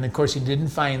 And of course, he didn't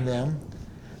find them,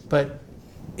 but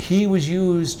he was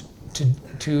used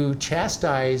to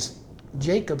chastise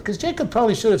Jacob, because Jacob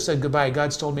probably should have said goodbye.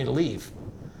 God's told me to leave.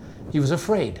 He was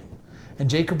afraid. And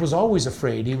Jacob was always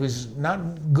afraid. He was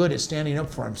not good at standing up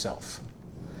for himself.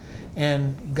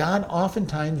 And God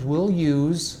oftentimes will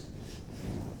use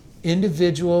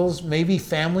individuals, maybe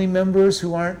family members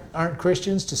who aren't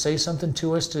Christians, to say something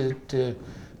to us that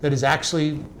is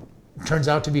actually turns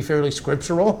out to be fairly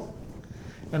scriptural.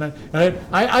 And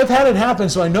I've had it happen,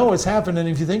 so I know it's happened. And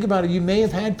if you think about it, you may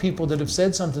have had people that have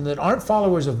said something that aren't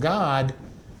followers of God,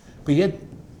 but yet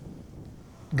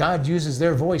God uses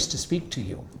their voice to speak to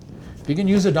you. If he can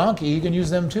use a donkey, he can use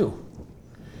them too.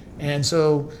 And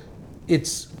so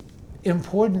it's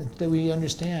important that we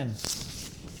understand.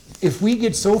 If we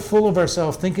get so full of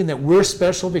ourselves thinking that we're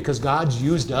special because God's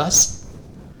used us,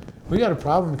 we got a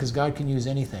problem, because God can use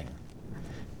anything.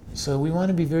 So we want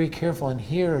to be very careful, and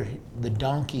here the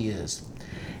donkey is.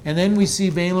 And then we see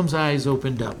Balaam's eyes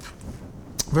opened up.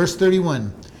 Verse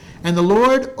 31, and the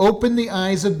Lord opened the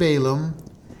eyes of Balaam,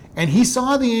 and he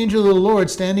saw the angel of the Lord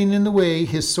standing in the way,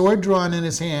 his sword drawn in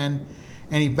his hand,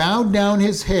 and he bowed down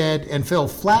his head and fell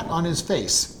flat on his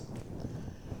face.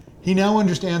 He now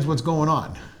understands what's going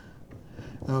on.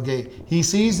 Okay, he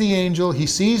sees the angel, he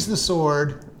sees the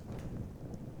sword,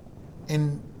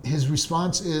 and his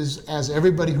response is, as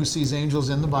everybody who sees angels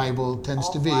in the Bible tends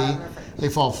to be, they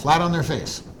fall flat on their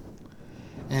face.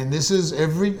 And this is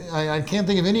I can't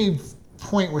think of any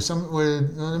point where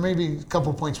there may be a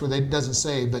couple points where it doesn't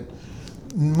say, but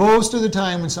most of the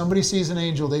time when somebody sees an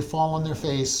angel, they fall on their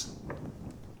face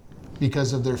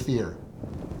because of their fear.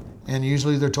 And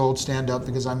usually they're told, stand up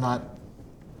because I'm not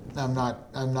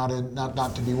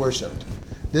to be worshipped.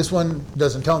 This one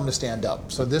doesn't tell him to stand up.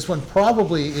 So this one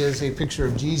probably is a picture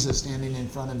of Jesus standing in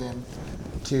front of him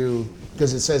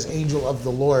because it says angel of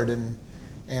the Lord,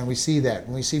 and we see that.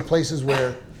 When we see places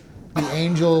where the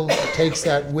angel takes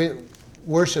that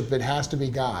worship, it has to be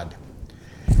God.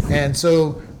 And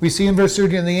so we see in verse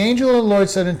 30, and the angel of the Lord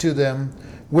said unto them,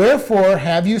 wherefore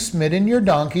have you smitten your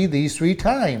donkey these 3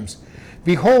 times?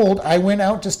 Behold, I went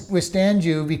out to withstand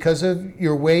you, because of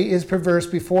your way is perverse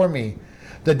before me.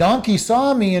 The donkey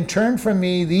saw me and turned from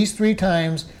me these 3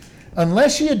 times.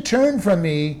 Unless she had turned from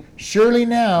me, surely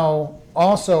now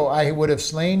also I would have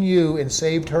slain you and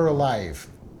saved her alive.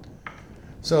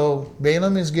 So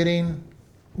Balaam is getting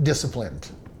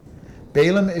disciplined.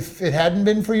 Balaam, if it hadn't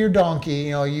been for your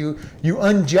donkey, you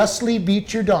unjustly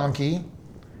beat your donkey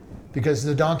because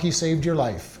the donkey saved your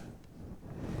life.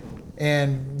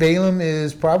 And Balaam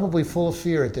is probably full of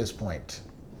fear at this point.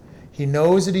 He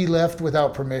knows that he left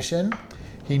without permission.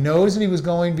 He knows that he was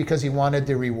going because he wanted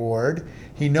the reward.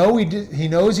 He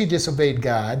knows he disobeyed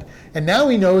God. And now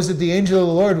he knows that the angel of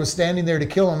the Lord was standing there to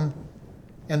kill him,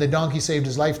 and the donkey saved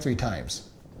his life 3 times.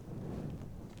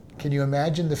 Can you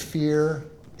imagine the fear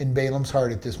in Balaam's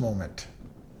heart at this moment?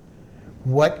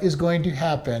 What is going to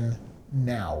happen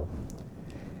now?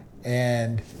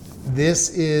 And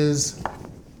this is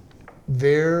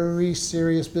very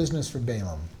serious business for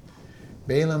Balaam.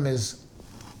 Balaam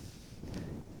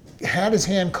had his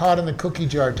hand caught in the cookie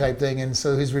jar type thing, and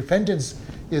so his repentance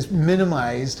is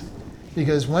minimized,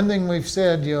 because one thing we've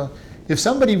said, if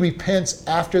somebody repents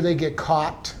after they get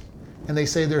caught and they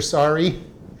say they're sorry,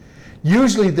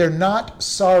 usually they're not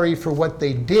sorry for what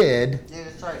they did.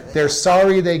 They're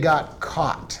sorry they got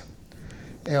caught.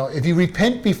 If you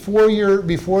repent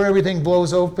before everything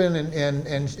blows open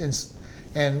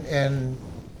and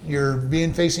you're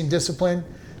facing discipline,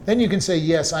 then you can say,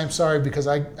 yes, I'm sorry because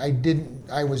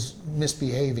I was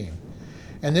misbehaving.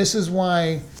 And this is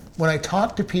why when I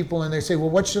talk to people and they say, well,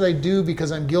 what should I do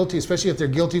because I'm guilty, especially if they're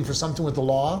guilty for something with the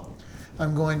law,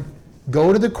 I'm going,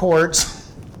 go to the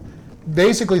courts,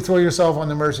 basically throw yourself on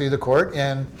the mercy of the court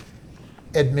and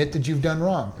admit that you've done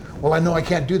wrong. Well, I know I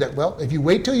can't do that. Well, if you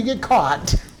wait till you get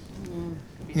caught,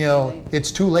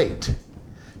 it's too late.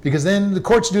 Because then the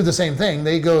courts do the same thing.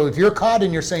 They go, if you're caught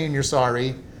and you're saying you're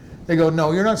sorry, they go,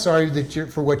 no, you're not sorry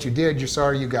for what you did. You're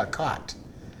sorry you got caught.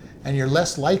 And you're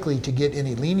less likely to get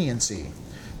any leniency.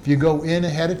 If you go in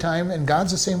ahead of time, and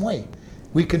God's the same way.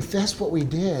 We confess what we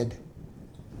did,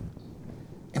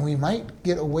 and we might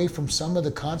get away from some of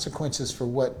the consequences for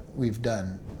what we've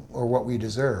done or what we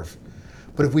deserve.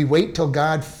 But if we wait till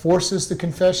God forces the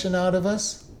confession out of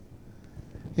us,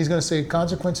 he's going to say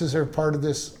consequences are part of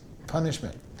this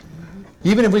punishment.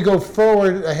 Even if we go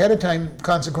forward ahead of time,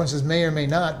 consequences may or may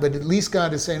not, but at least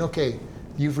God is saying, okay,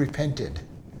 you've repented.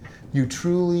 You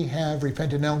truly have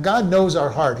repented. Now, God knows our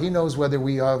heart. He knows whether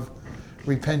we have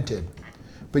repented.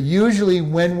 But usually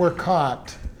when we're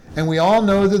caught, and we all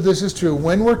know that this is true,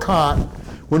 when we're caught,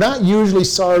 we're not usually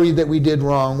sorry that we did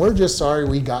wrong. We're just sorry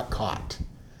we got caught.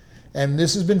 And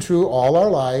this has been true all our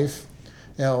life.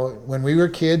 When we were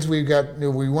kids, we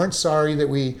weren't sorry that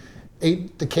we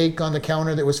ate the cake on the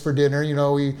counter that was for dinner.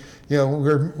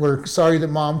 We're sorry that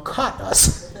Mom caught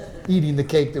us eating the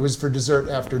cake that was for dessert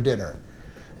after dinner.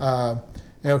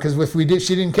 Because if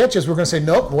she didn't catch us, we're going to say,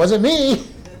 nope, it wasn't me.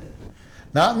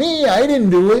 Not me, I didn't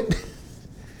do it.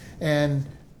 And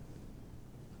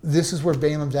this is where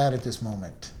Balaam's at this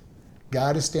moment.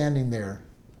 God is standing there,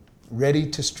 ready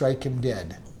to strike him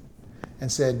dead,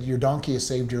 and said, your donkey has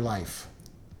saved your life.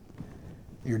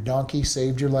 Your donkey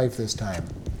saved your life this time.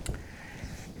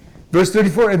 Verse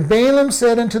 34, and Balaam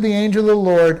said unto the angel of the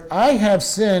Lord, I have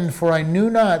sinned, for I knew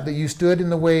not that you stood in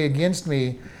the way against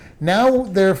me. Now,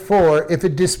 therefore, if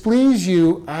it displease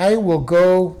you, I will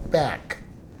go back.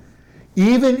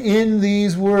 Even in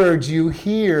these words, you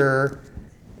hear,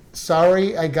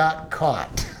 sorry, I got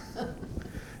caught.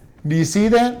 Do you see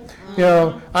that?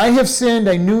 I have sinned,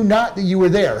 I knew not that you were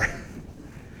there.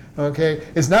 Okay?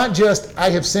 It's not just, I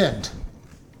have sinned.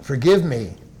 Forgive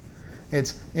me.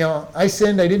 It's, I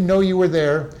sinned, I didn't know you were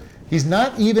there. He's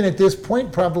not even at this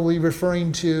point probably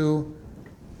referring to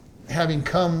having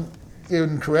come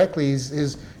incorrectly.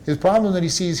 His problem that he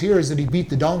sees here is that he beat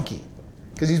the donkey.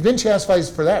 Because he's been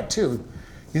chastised for that too.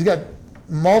 He's got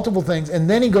multiple things. And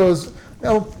then he goes,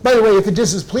 by the way, if it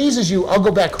displeases you, I'll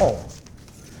go back home.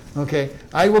 Okay?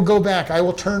 I will go back. I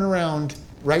will turn around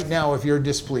right now if you're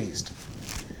displeased.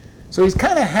 So he's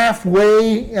kind of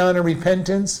halfway on a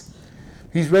repentance.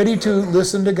 He's ready to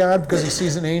listen to God because he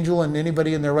sees an angel, and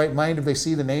anybody in their right mind, if they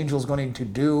see an angel, is going to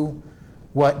do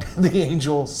what the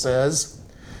angel says.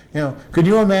 Could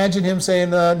you imagine him saying,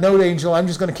 no, angel, I'm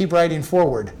just going to keep riding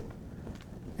forward?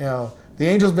 The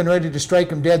angel's been ready to strike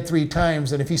him dead 3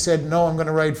 times, and if he said, no, I'm going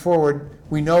to ride forward,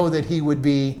 we know that he would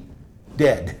be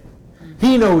dead.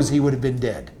 He knows he would have been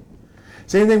dead.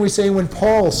 Same thing we say when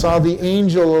Paul saw the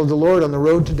angel of the Lord on the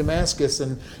road to Damascus,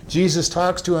 and Jesus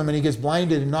talks to him, and he gets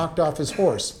blinded and knocked off his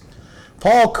horse.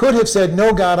 Paul could have said,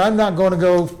 no, God, I'm not going to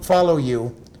go follow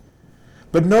you.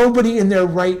 But nobody in their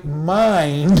right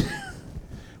mind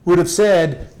would have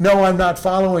said, no, I'm not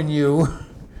following you.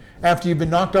 After you've been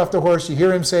knocked off the horse, you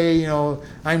hear him say,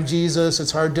 I'm Jesus,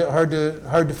 it's hard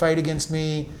to fight against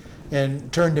me,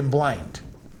 and turned him blind.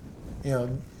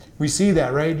 We see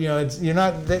that, right?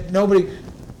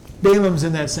 Balaam's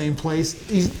in that same place.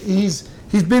 He's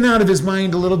been out of his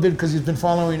mind a little bit because he's been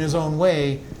following his own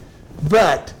way.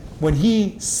 But when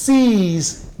he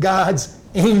sees God's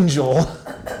angel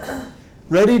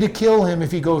ready to kill him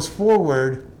if he goes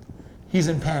forward, he's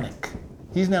in panic.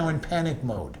 He's now in panic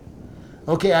mode.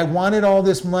 Okay, I wanted all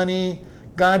this money.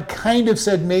 God kind of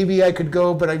said maybe I could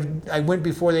go, but I went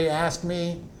before they asked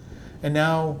me. And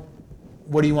now,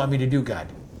 what do you want me to do, God?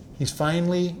 He's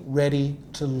finally ready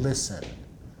to listen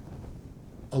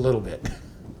a little bit.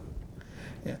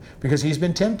 Yeah, because he's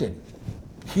been tempted.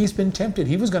 He's been tempted.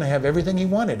 He was going to have everything he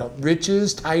wanted.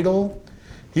 Riches, title.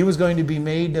 He was going to be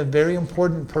made a very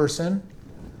important person.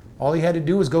 All he had to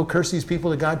do was go curse these people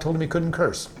that God told him he couldn't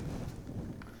curse.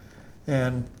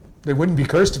 And they wouldn't be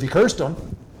cursed if he cursed them,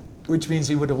 which means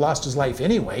he would have lost his life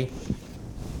anyway.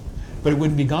 But it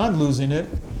wouldn't be God losing it,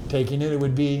 taking it. It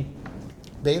would be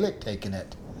Balak taking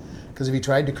it. Because if he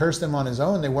tried to curse them on his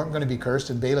own, they weren't going to be cursed,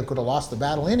 and Balak would have lost the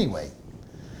battle anyway.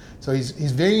 So he's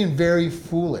very, very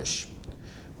foolish.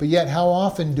 But yet, how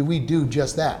often do we do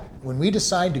just that? When we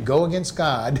decide to go against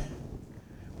God,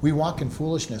 we walk in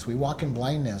foolishness. We walk in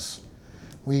blindness.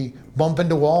 We bump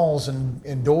into walls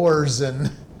and doors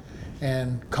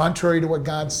and contrary to what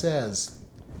God says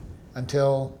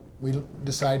until we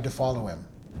decide to follow him.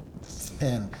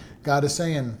 And God is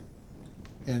saying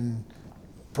in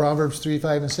Proverbs 3,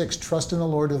 5, and 6, trust in the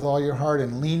Lord with all your heart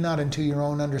and lean not into your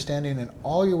own understanding. In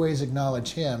all your ways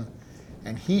acknowledge him,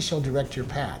 and he shall direct your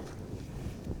path.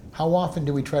 How often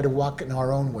do we try to walk in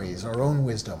our own ways, our own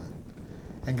wisdom?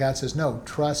 And God says, no,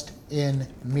 trust in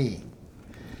me.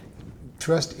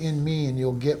 Trust in me and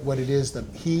you'll get what it is that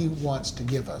he wants to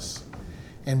give us.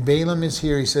 And Balaam is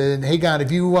here. He said, hey God,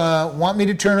 if you want me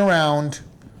to turn around,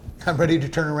 I'm ready to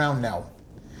turn around now.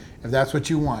 If that's what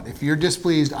you want. If you're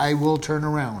displeased, I will turn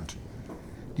around.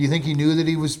 Do you think he knew that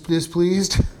he was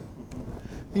displeased?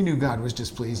 He knew God was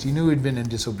displeased. He knew he'd been in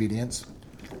disobedience.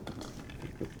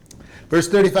 Verse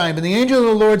 35, and the angel of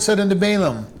the Lord said unto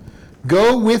Balaam,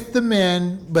 go with the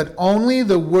men, but only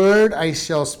the word I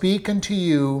shall speak unto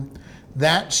you,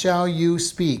 that shall you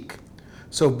speak.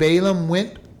 So Balaam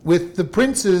went with the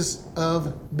princes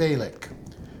of Balak.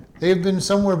 They've been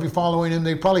somewhere following him.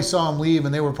 They probably saw him leave,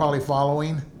 and they were probably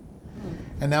following.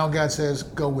 And now God says,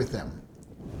 go with them.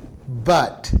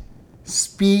 But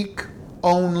speak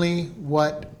only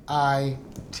what I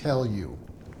tell you.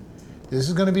 This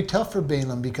is going to be tough for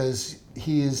Balaam because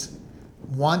he is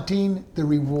wanting the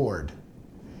reward.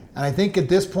 And I think at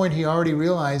this point he already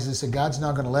realizes that God's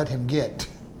not going to let him get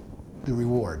the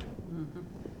reward.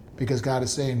 Because God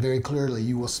is saying very clearly,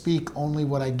 you will speak only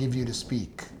what I give you to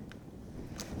speak.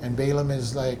 And Balaam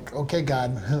is like, okay,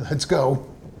 God, let's go.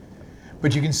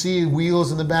 But you can see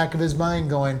wheels in the back of his mind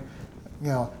going,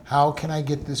 how can I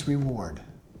get this reward?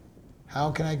 How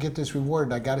can I get this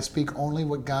reward? I got to speak only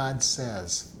what God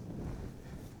says.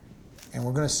 And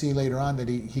we're going to see later on that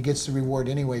he gets the reward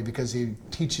anyway because he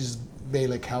teaches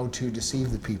Balak how to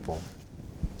deceive the people.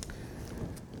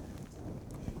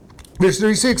 Verse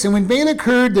 36, and when Balak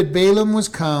heard that Balaam was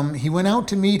come, he went out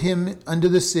to meet him unto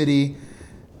the city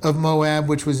of Moab,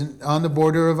 which was on the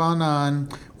border of Anan,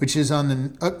 which is on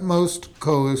the utmost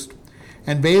coast.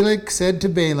 And Balak said to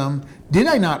Balaam, did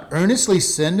I not earnestly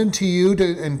send unto you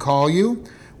and call you?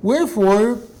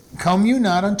 Wherefore come you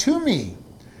not unto me?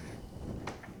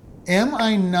 Am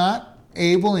I not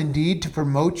able indeed to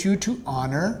promote you to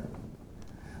honor?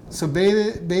 So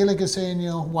Balak is saying,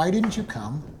 why didn't you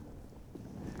come?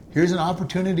 Here's an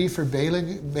opportunity for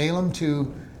Balaam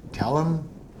to tell him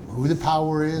who the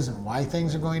power is and why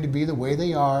things are going to be the way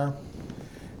they are.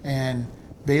 And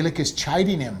Balak is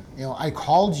chiding him. I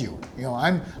called you.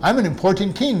 I'm an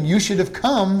important king. You should have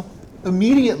come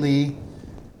immediately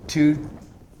to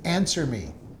answer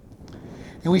me.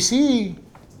 And we see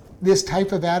this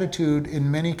type of attitude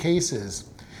in many cases.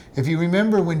 If you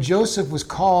remember when Joseph was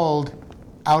called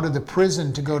out of the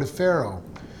prison to go to Pharaoh,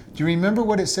 do you remember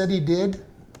what it said he did?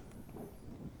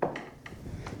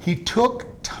 He took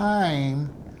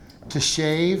time to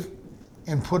shave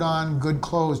and put on good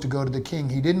clothes to go to the king.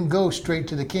 He didn't go straight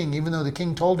to the king, even though the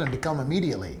king told him to come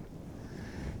immediately.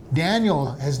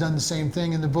 Daniel has done the same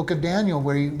thing in the book of Daniel,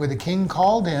 where the king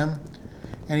called him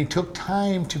and he took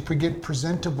time to get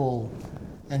presentable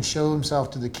and show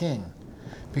himself to the king,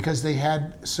 because they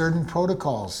had certain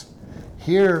protocols.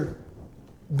 Here,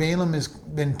 Balaam has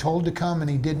been told to come and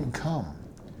he didn't come.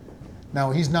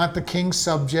 Now, he's not the king's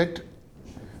subject,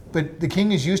 but the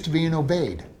king is used to being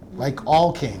obeyed, like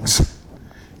all kings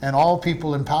and all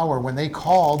people in power. When they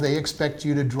call, they expect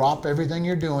you to drop everything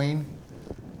you're doing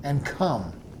and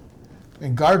come.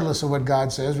 Regardless of what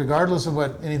God says, regardless of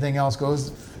what anything else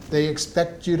goes, they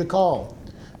expect you to call.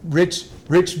 Rich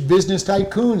business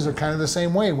tycoons are kind of the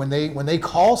same way. When they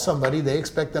call somebody, they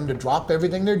expect them to drop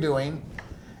everything they're doing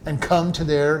and come to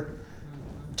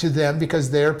them,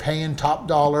 because they're paying top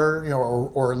dollar,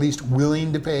 or at least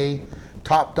willing to pay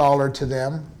top dollar to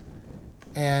them.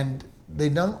 And they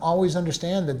don't always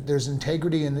understand that there's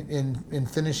integrity in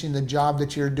finishing the job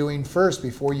that you're doing first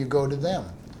before you go to them.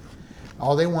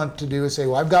 All they want to do is say,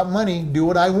 well, I've got money, do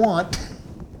what I want.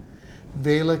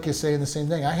 Balak is saying the same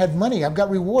thing. I had money, I've got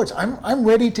rewards. I'm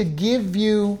ready to give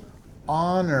you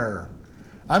honor.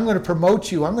 I'm going to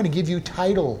promote you. I'm going to give you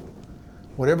title.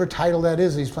 Whatever title that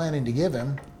is he's planning to give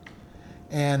him.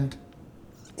 And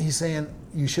he's saying,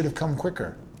 you should have come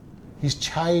quicker. He's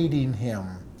chiding him.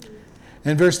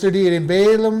 In verse 38, and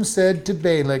Balaam said to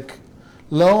Balak,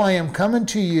 lo, I am coming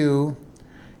to you.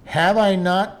 Have I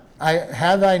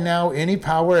now any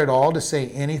power at all to say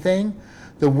anything?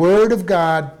 The word of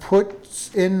God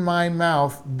puts in my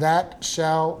mouth, that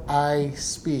shall I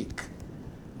speak.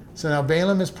 So now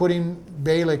Balaam is putting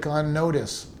Balak on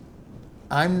notice.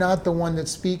 I'm not the one that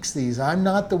speaks these. I'm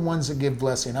not the ones that give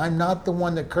blessing. I'm not the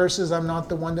one that curses. I'm not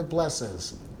the one that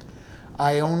blesses.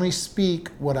 I only speak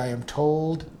what I am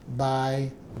told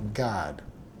by God.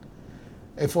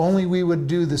 If only we would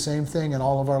do the same thing in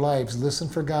all of our lives. Listen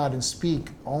for God and speak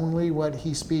only what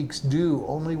he speaks. Do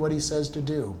only what he says to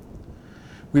do.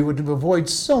 We would avoid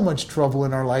so much trouble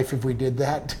in our life if we did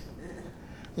that.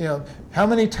 How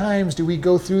many times do we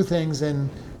go through things and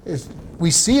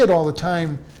we see it all the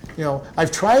time?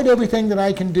 I've tried everything that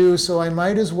I can do, so I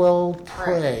might as well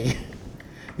pray.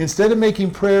 Instead of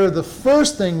making prayer the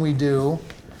first thing we do,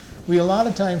 we a lot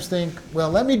of times think,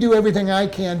 well, let me do everything I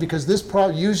can, because this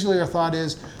problem, usually our thought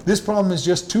is, this problem is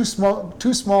just too small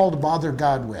to bother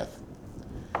God with.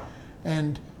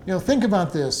 And, think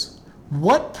about this.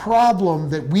 What problem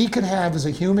that we could have as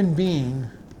a human being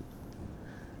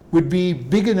would be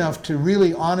big enough to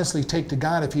really honestly take to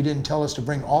God if he didn't tell us to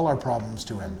bring all our problems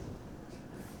to him?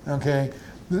 Okay?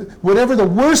 Whatever the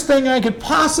worst thing I could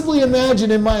possibly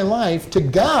imagine in my life, to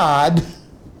God,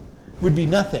 would be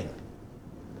nothing.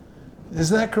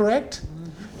 Isn't that correct?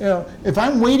 If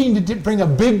I'm waiting to bring a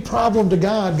big problem to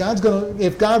God,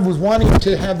 if God was wanting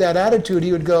to have that attitude,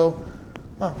 he would go,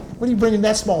 oh, what are you bringing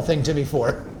that small thing to me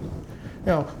for?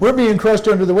 We're being crushed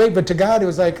under the weight, but to God it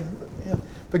was like,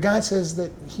 but God says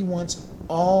that he wants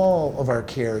all of our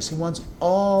cares. He wants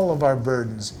all of our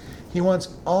burdens. He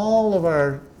wants all of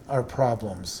our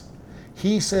problems.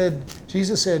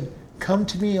 Jesus said, come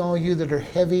to me, all you that are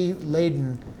heavy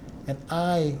laden, and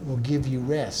I will give you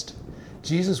rest.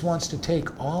 Jesus wants to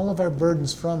take all of our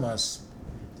burdens from us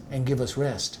and give us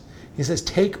rest. He says,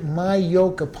 take my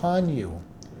yoke upon you.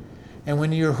 And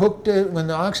when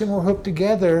the oxen were hooked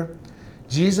together,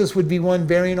 Jesus would be one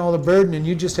bearing all the burden, and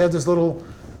you just have this little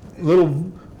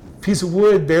piece of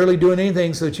wood barely doing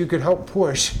anything so that you could help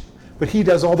push. But he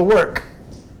does all the work.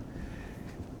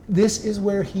 This is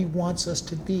where he wants us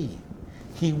to be.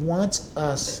 He wants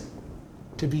us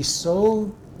to be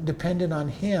so dependent on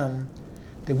him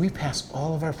that we pass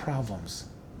all of our problems.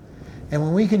 And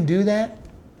when we can do that,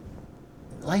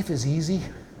 life is easy.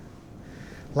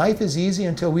 Life is easy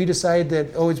until we decide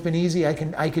that, it's been easy, I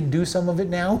can do some of it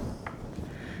now.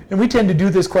 And we tend to do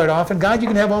this quite often. God, you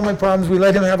can have all my problems. We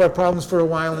let him have our problems for a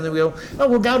while, and then we go, oh,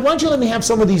 well, God, why don't you let me have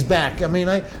some of these back? I mean,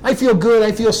 I feel good,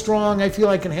 I feel strong, I feel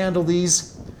I can handle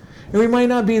these. And we might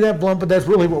not be that blunt, but that's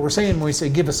really what we're saying when we say,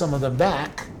 give us some of them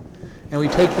back. And we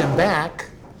take them back.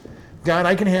 God,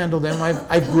 I can handle them.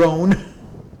 I've grown.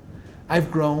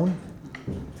 I've grown.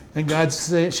 And God's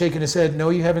shaking his head, no,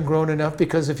 you haven't grown enough,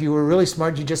 because if you were really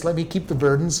smart, you just let me keep the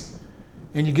burdens,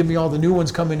 and you give me all the new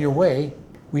ones coming your way.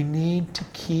 We need to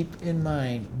keep in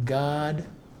mind, God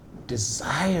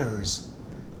desires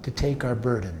to take our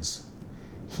burdens.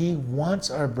 He wants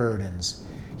our burdens.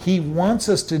 He wants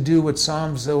us to do what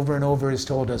Psalms over and over has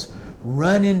told us.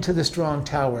 Run into the strong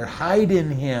tower. Hide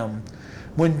in him.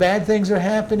 When bad things are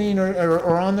happening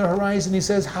or on the horizon, he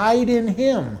says, hide in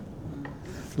him.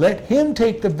 Let him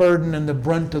take the burden and the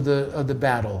brunt of the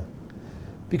battle,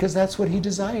 because that's what he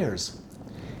desires.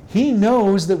 He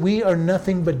knows that we are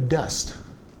nothing but dust.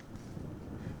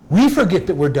 We forget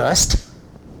that we're dust,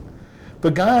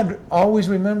 but God always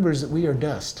remembers that we are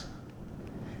dust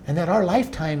and that our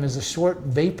lifetime is a short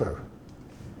vapor.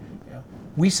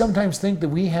 We sometimes think that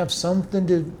we have something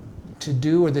to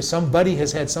do, or that somebody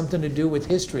has had something to do with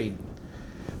history,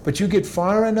 but you get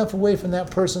far enough away from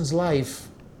that person's life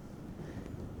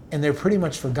and they're pretty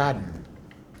much forgotten.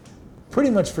 Pretty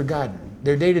much forgotten.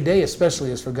 Their day-to-day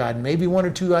especially is forgotten. Maybe one or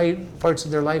two parts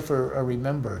of their life are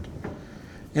remembered.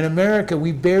 In America,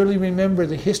 we barely remember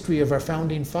the history of our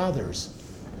founding fathers.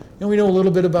 We know a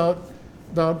little bit about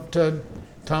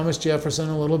Thomas Jefferson,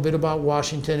 a little bit about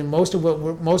Washington, and most of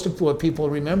what people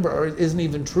remember isn't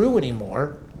even true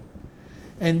anymore,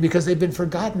 and because they've been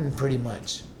forgotten pretty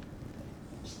much.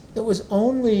 It was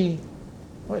only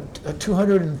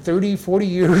 230, 40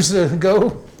 years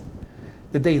ago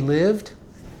that they lived,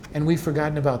 and we've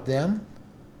forgotten about them.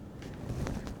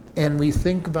 And we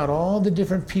think about all the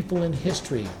different people in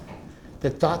history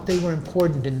that thought they were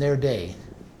important in their day,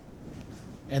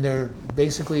 and they're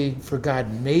basically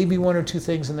forgotten. Maybe one or two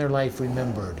things in their life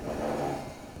remembered,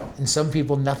 and some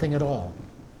people nothing at all.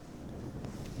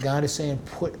 God is saying,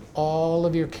 put all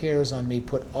of your cares on me,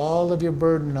 put all of your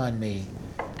burden on me,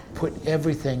 put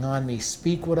everything on me.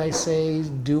 Speak what I say,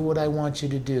 do what I want you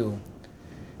to do.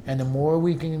 And the more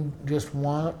we can just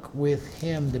walk with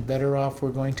him, the better off we're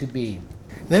going to be.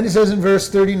 Then it says in verse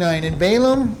 39, and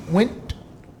Balaam went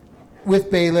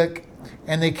with Balak,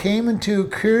 and they came into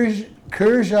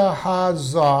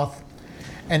Kirjahazoth,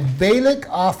 and Balak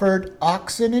offered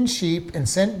oxen and sheep, and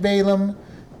sent Balaam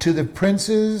to the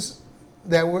princes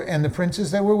that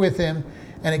were with him.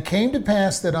 And it came to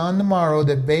pass that on the morrow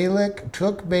that Balak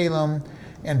took Balaam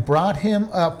and brought him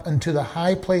up unto the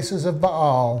high places of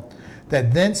Baal,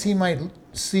 that thence he might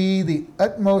see the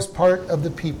utmost part of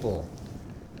the people.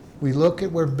 We look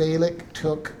at where Balak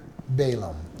took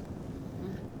Balaam.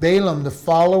 Balaam, the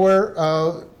follower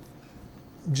of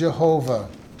Jehovah.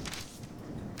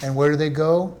 And where do they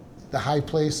go? The high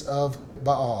place of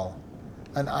Baal,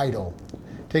 an idol.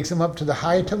 Takes him up to the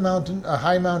high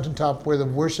mountaintop where the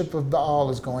worship of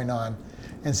Baal is going on,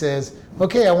 and says,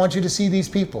 okay, I want you to see these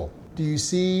people. Do you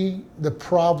see the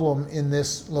problem in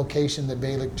this location that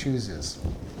Balak chooses?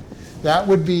 That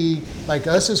would be like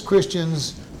us as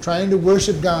Christians trying to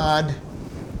worship God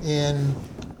in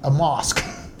a mosque.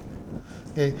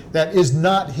 Okay, that is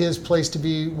not his place to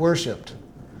be worshipped.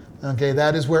 Okay,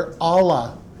 that is where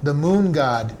Allah, the moon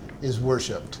god, is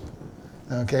worshipped.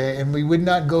 Okay, and we would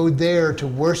not go there to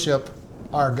worship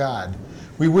our God.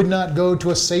 We would not go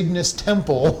to a Satanist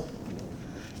temple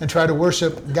and try to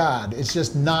worship God. It's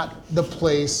just not the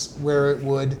place where it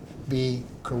would be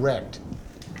correct.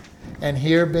 And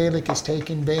here Balak is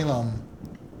taking Balaam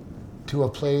to a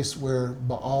place where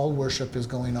Baal worship is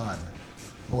going on,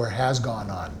 or has gone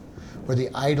on, where the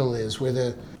idol is, where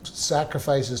the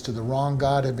sacrifices to the wrong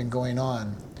god have been going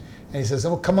on. And he says,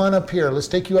 oh, come on up here. Let's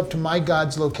take you up to my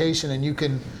God's location, and you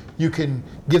can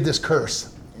give this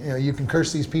curse. You can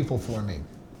curse these people for me.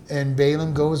 And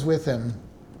Balaam goes with him.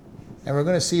 And we're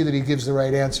going to see that he gives the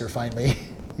right answer finally.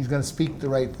 He's going to speak the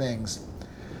right things.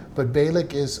 But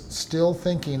Balak is still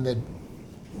thinking that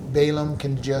Balaam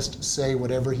can just say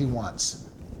whatever he wants,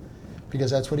 because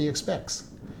that's what he expects.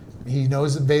 He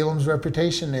knows that Balaam's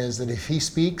reputation is that if he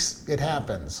speaks, it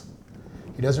happens.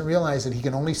 He doesn't realize that he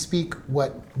can only speak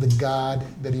what the God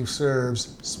that he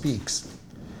serves speaks.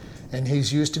 And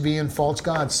he's used to being false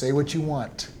gods. Say what you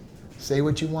want. Say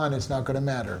what you want, it's not going to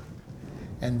matter.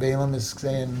 And Balaam is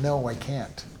saying, no, I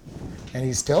can't. And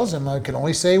he tells him, I can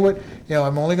only say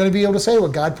I'm only going to be able to say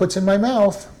what God puts in my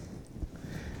mouth.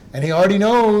 And he already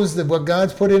knows that what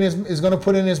God's is going to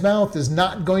put in his mouth is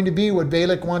not going to be what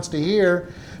Balak wants to hear,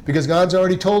 because God's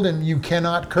already told him, you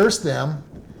cannot curse them.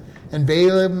 And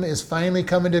Balaam is finally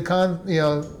coming to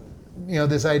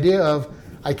this idea of,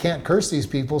 I can't curse these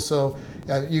people. So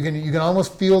you can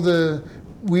almost feel the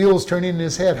wheels turning in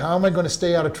his head. How am I going to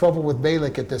stay out of trouble with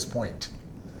Balak at this point?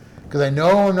 Because I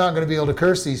know I'm not going to be able to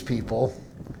curse these people.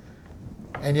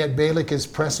 And yet Balak is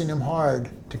pressing him hard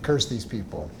to curse these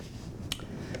people.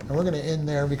 And we're going to end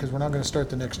there because we're not going to start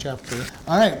the next chapter.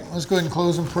 All right, let's go ahead and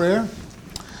close in prayer.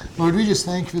 Lord, we just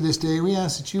thank you for this day. We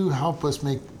ask that you help us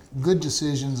make good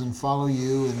decisions and follow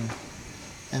you,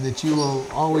 and that you will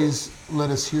always let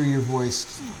us hear your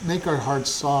voice. Make our hearts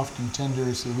soft and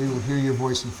tender so that we will hear your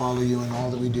voice and follow you in all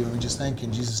that we do. And we just thank you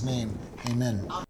in Jesus' name. Amen.